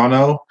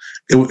poblano.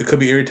 It could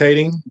be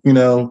irritating,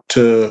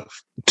 to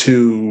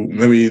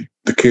maybe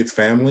the kid's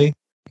family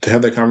to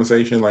have that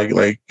conversation,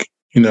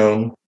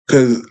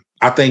 because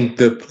I think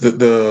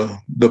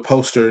the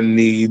poster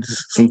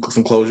needs some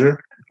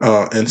closure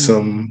and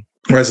some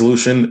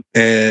resolution.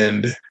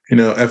 And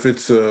if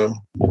it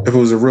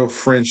was a real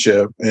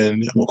friendship,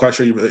 and I'm quite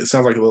sure it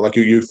sounds like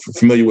you're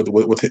familiar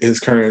with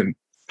his current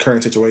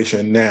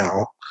situation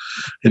now.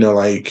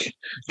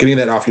 Getting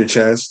that off your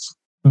chest.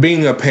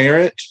 Being a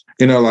parent,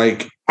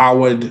 I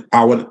would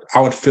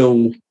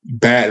feel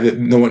bad that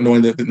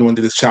knowing that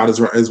this child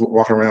is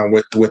walking around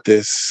with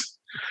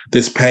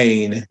this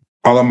pain.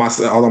 Although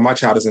my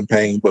child is in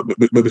pain, but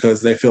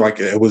because they feel like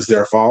it was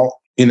their fault.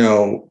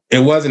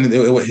 It wasn't.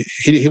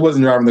 He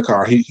wasn't driving the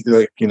car.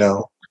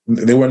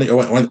 They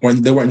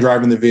weren't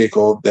driving the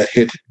vehicle that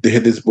hit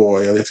this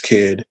boy or this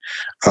kid,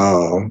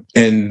 and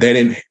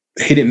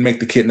he didn't make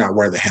the kid not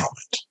wear the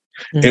helmet.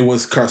 Mm-hmm. It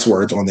was curse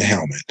words on the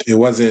helmet. It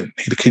wasn't.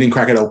 He didn't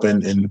crack it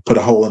open and put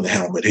a hole in the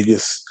helmet. He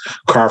just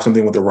carved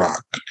something with a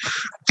rock.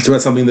 So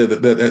that's something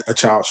that a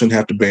child shouldn't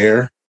have to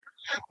bear.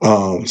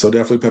 So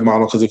definitely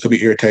poblano, because it could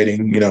be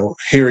irritating,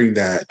 hearing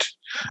that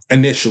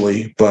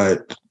initially.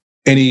 But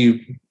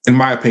in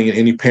my opinion,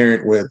 any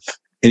parent with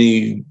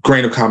any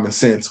grain of common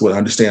sense would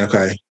understand.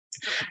 Okay,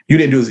 you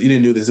didn't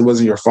do this. It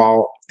wasn't your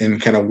fault,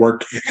 and kind of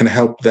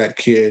help that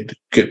kid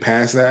get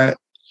past that.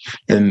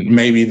 And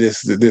maybe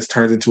this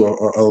turns into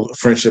a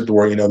friendship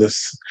where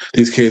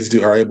these kids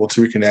are able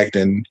to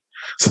reconnect and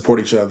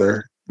support each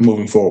other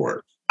moving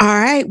forward. All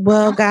right,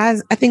 well,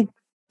 guys, I think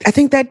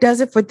that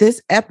does it for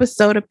this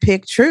episode of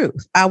Pick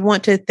Truth. I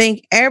want to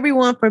thank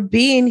everyone for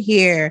being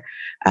here.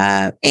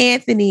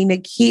 Anthony,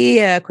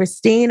 Nakia,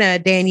 Christina,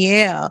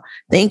 Danielle,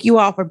 thank you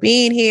all for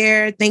being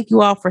here. Thank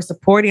you all for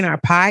supporting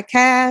our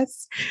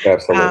podcast.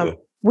 Absolutely.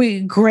 We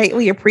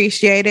greatly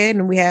appreciate it.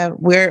 And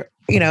we're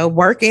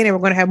working, and we're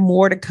going to have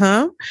more to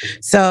come.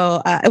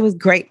 So it was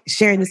great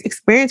sharing this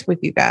experience with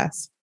you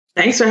guys.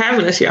 Thanks for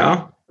having us,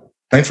 y'all.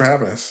 Thanks for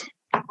having us.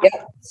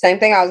 Yep. Same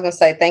thing I was going to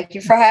say. Thank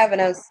you for having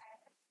us.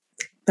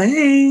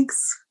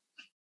 Thanks.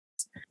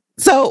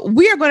 So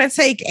we are going to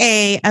take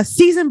a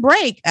season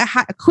break,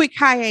 a quick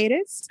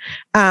hiatus.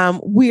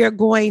 We are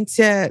going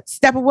to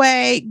step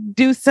away,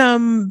 do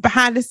some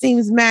behind the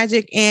scenes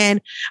magic,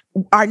 and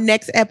our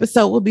next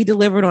episode will be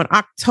delivered on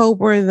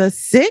October the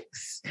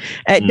 6th.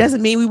 It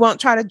doesn't mean we won't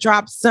try to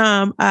drop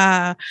some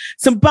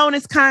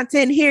bonus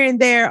content here and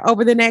there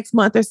over the next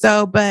month or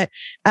so, but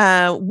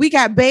we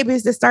got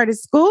babies that started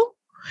school.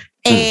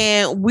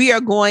 And we are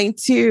going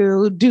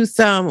to do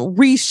some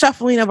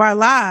reshuffling of our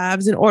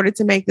lives in order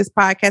to make this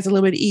podcast a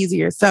little bit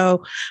easier.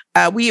 So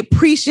we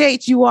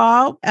appreciate you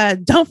all.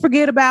 Don't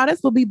forget about us.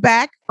 We'll be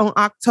back on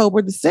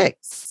October the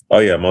 6th. Oh,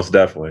 yeah, most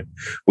definitely.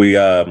 We,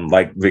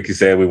 like Vicky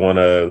said, we want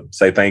to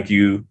say thank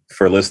you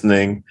for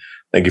listening.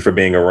 Thank you for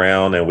being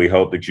around. And we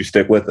hope that you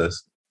stick with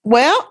us.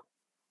 Well,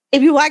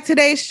 if you like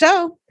today's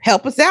show,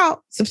 help us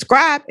out.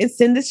 Subscribe and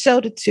send this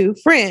show to 2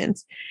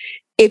 friends.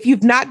 If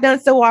you've not done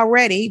so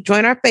already,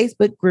 join our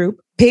Facebook group,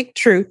 Pick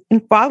Truth,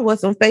 and follow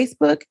us on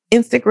Facebook,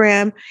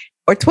 Instagram,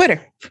 or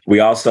Twitter. We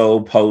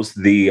also post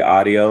the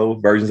audio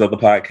versions of the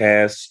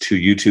podcast to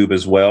YouTube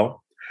as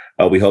well.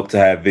 We hope to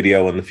have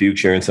video in the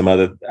future and some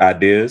other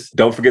ideas.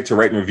 Don't forget to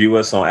rate and review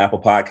us on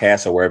Apple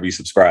Podcasts or wherever you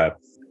subscribe.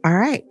 All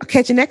right. I'll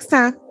catch you next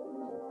time.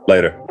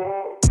 Later.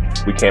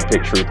 We can't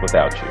pick truth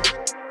without you.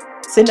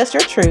 Send us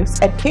your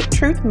truths at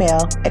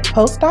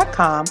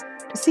picktruthmail@post.com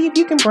to see if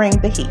you can bring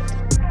the heat.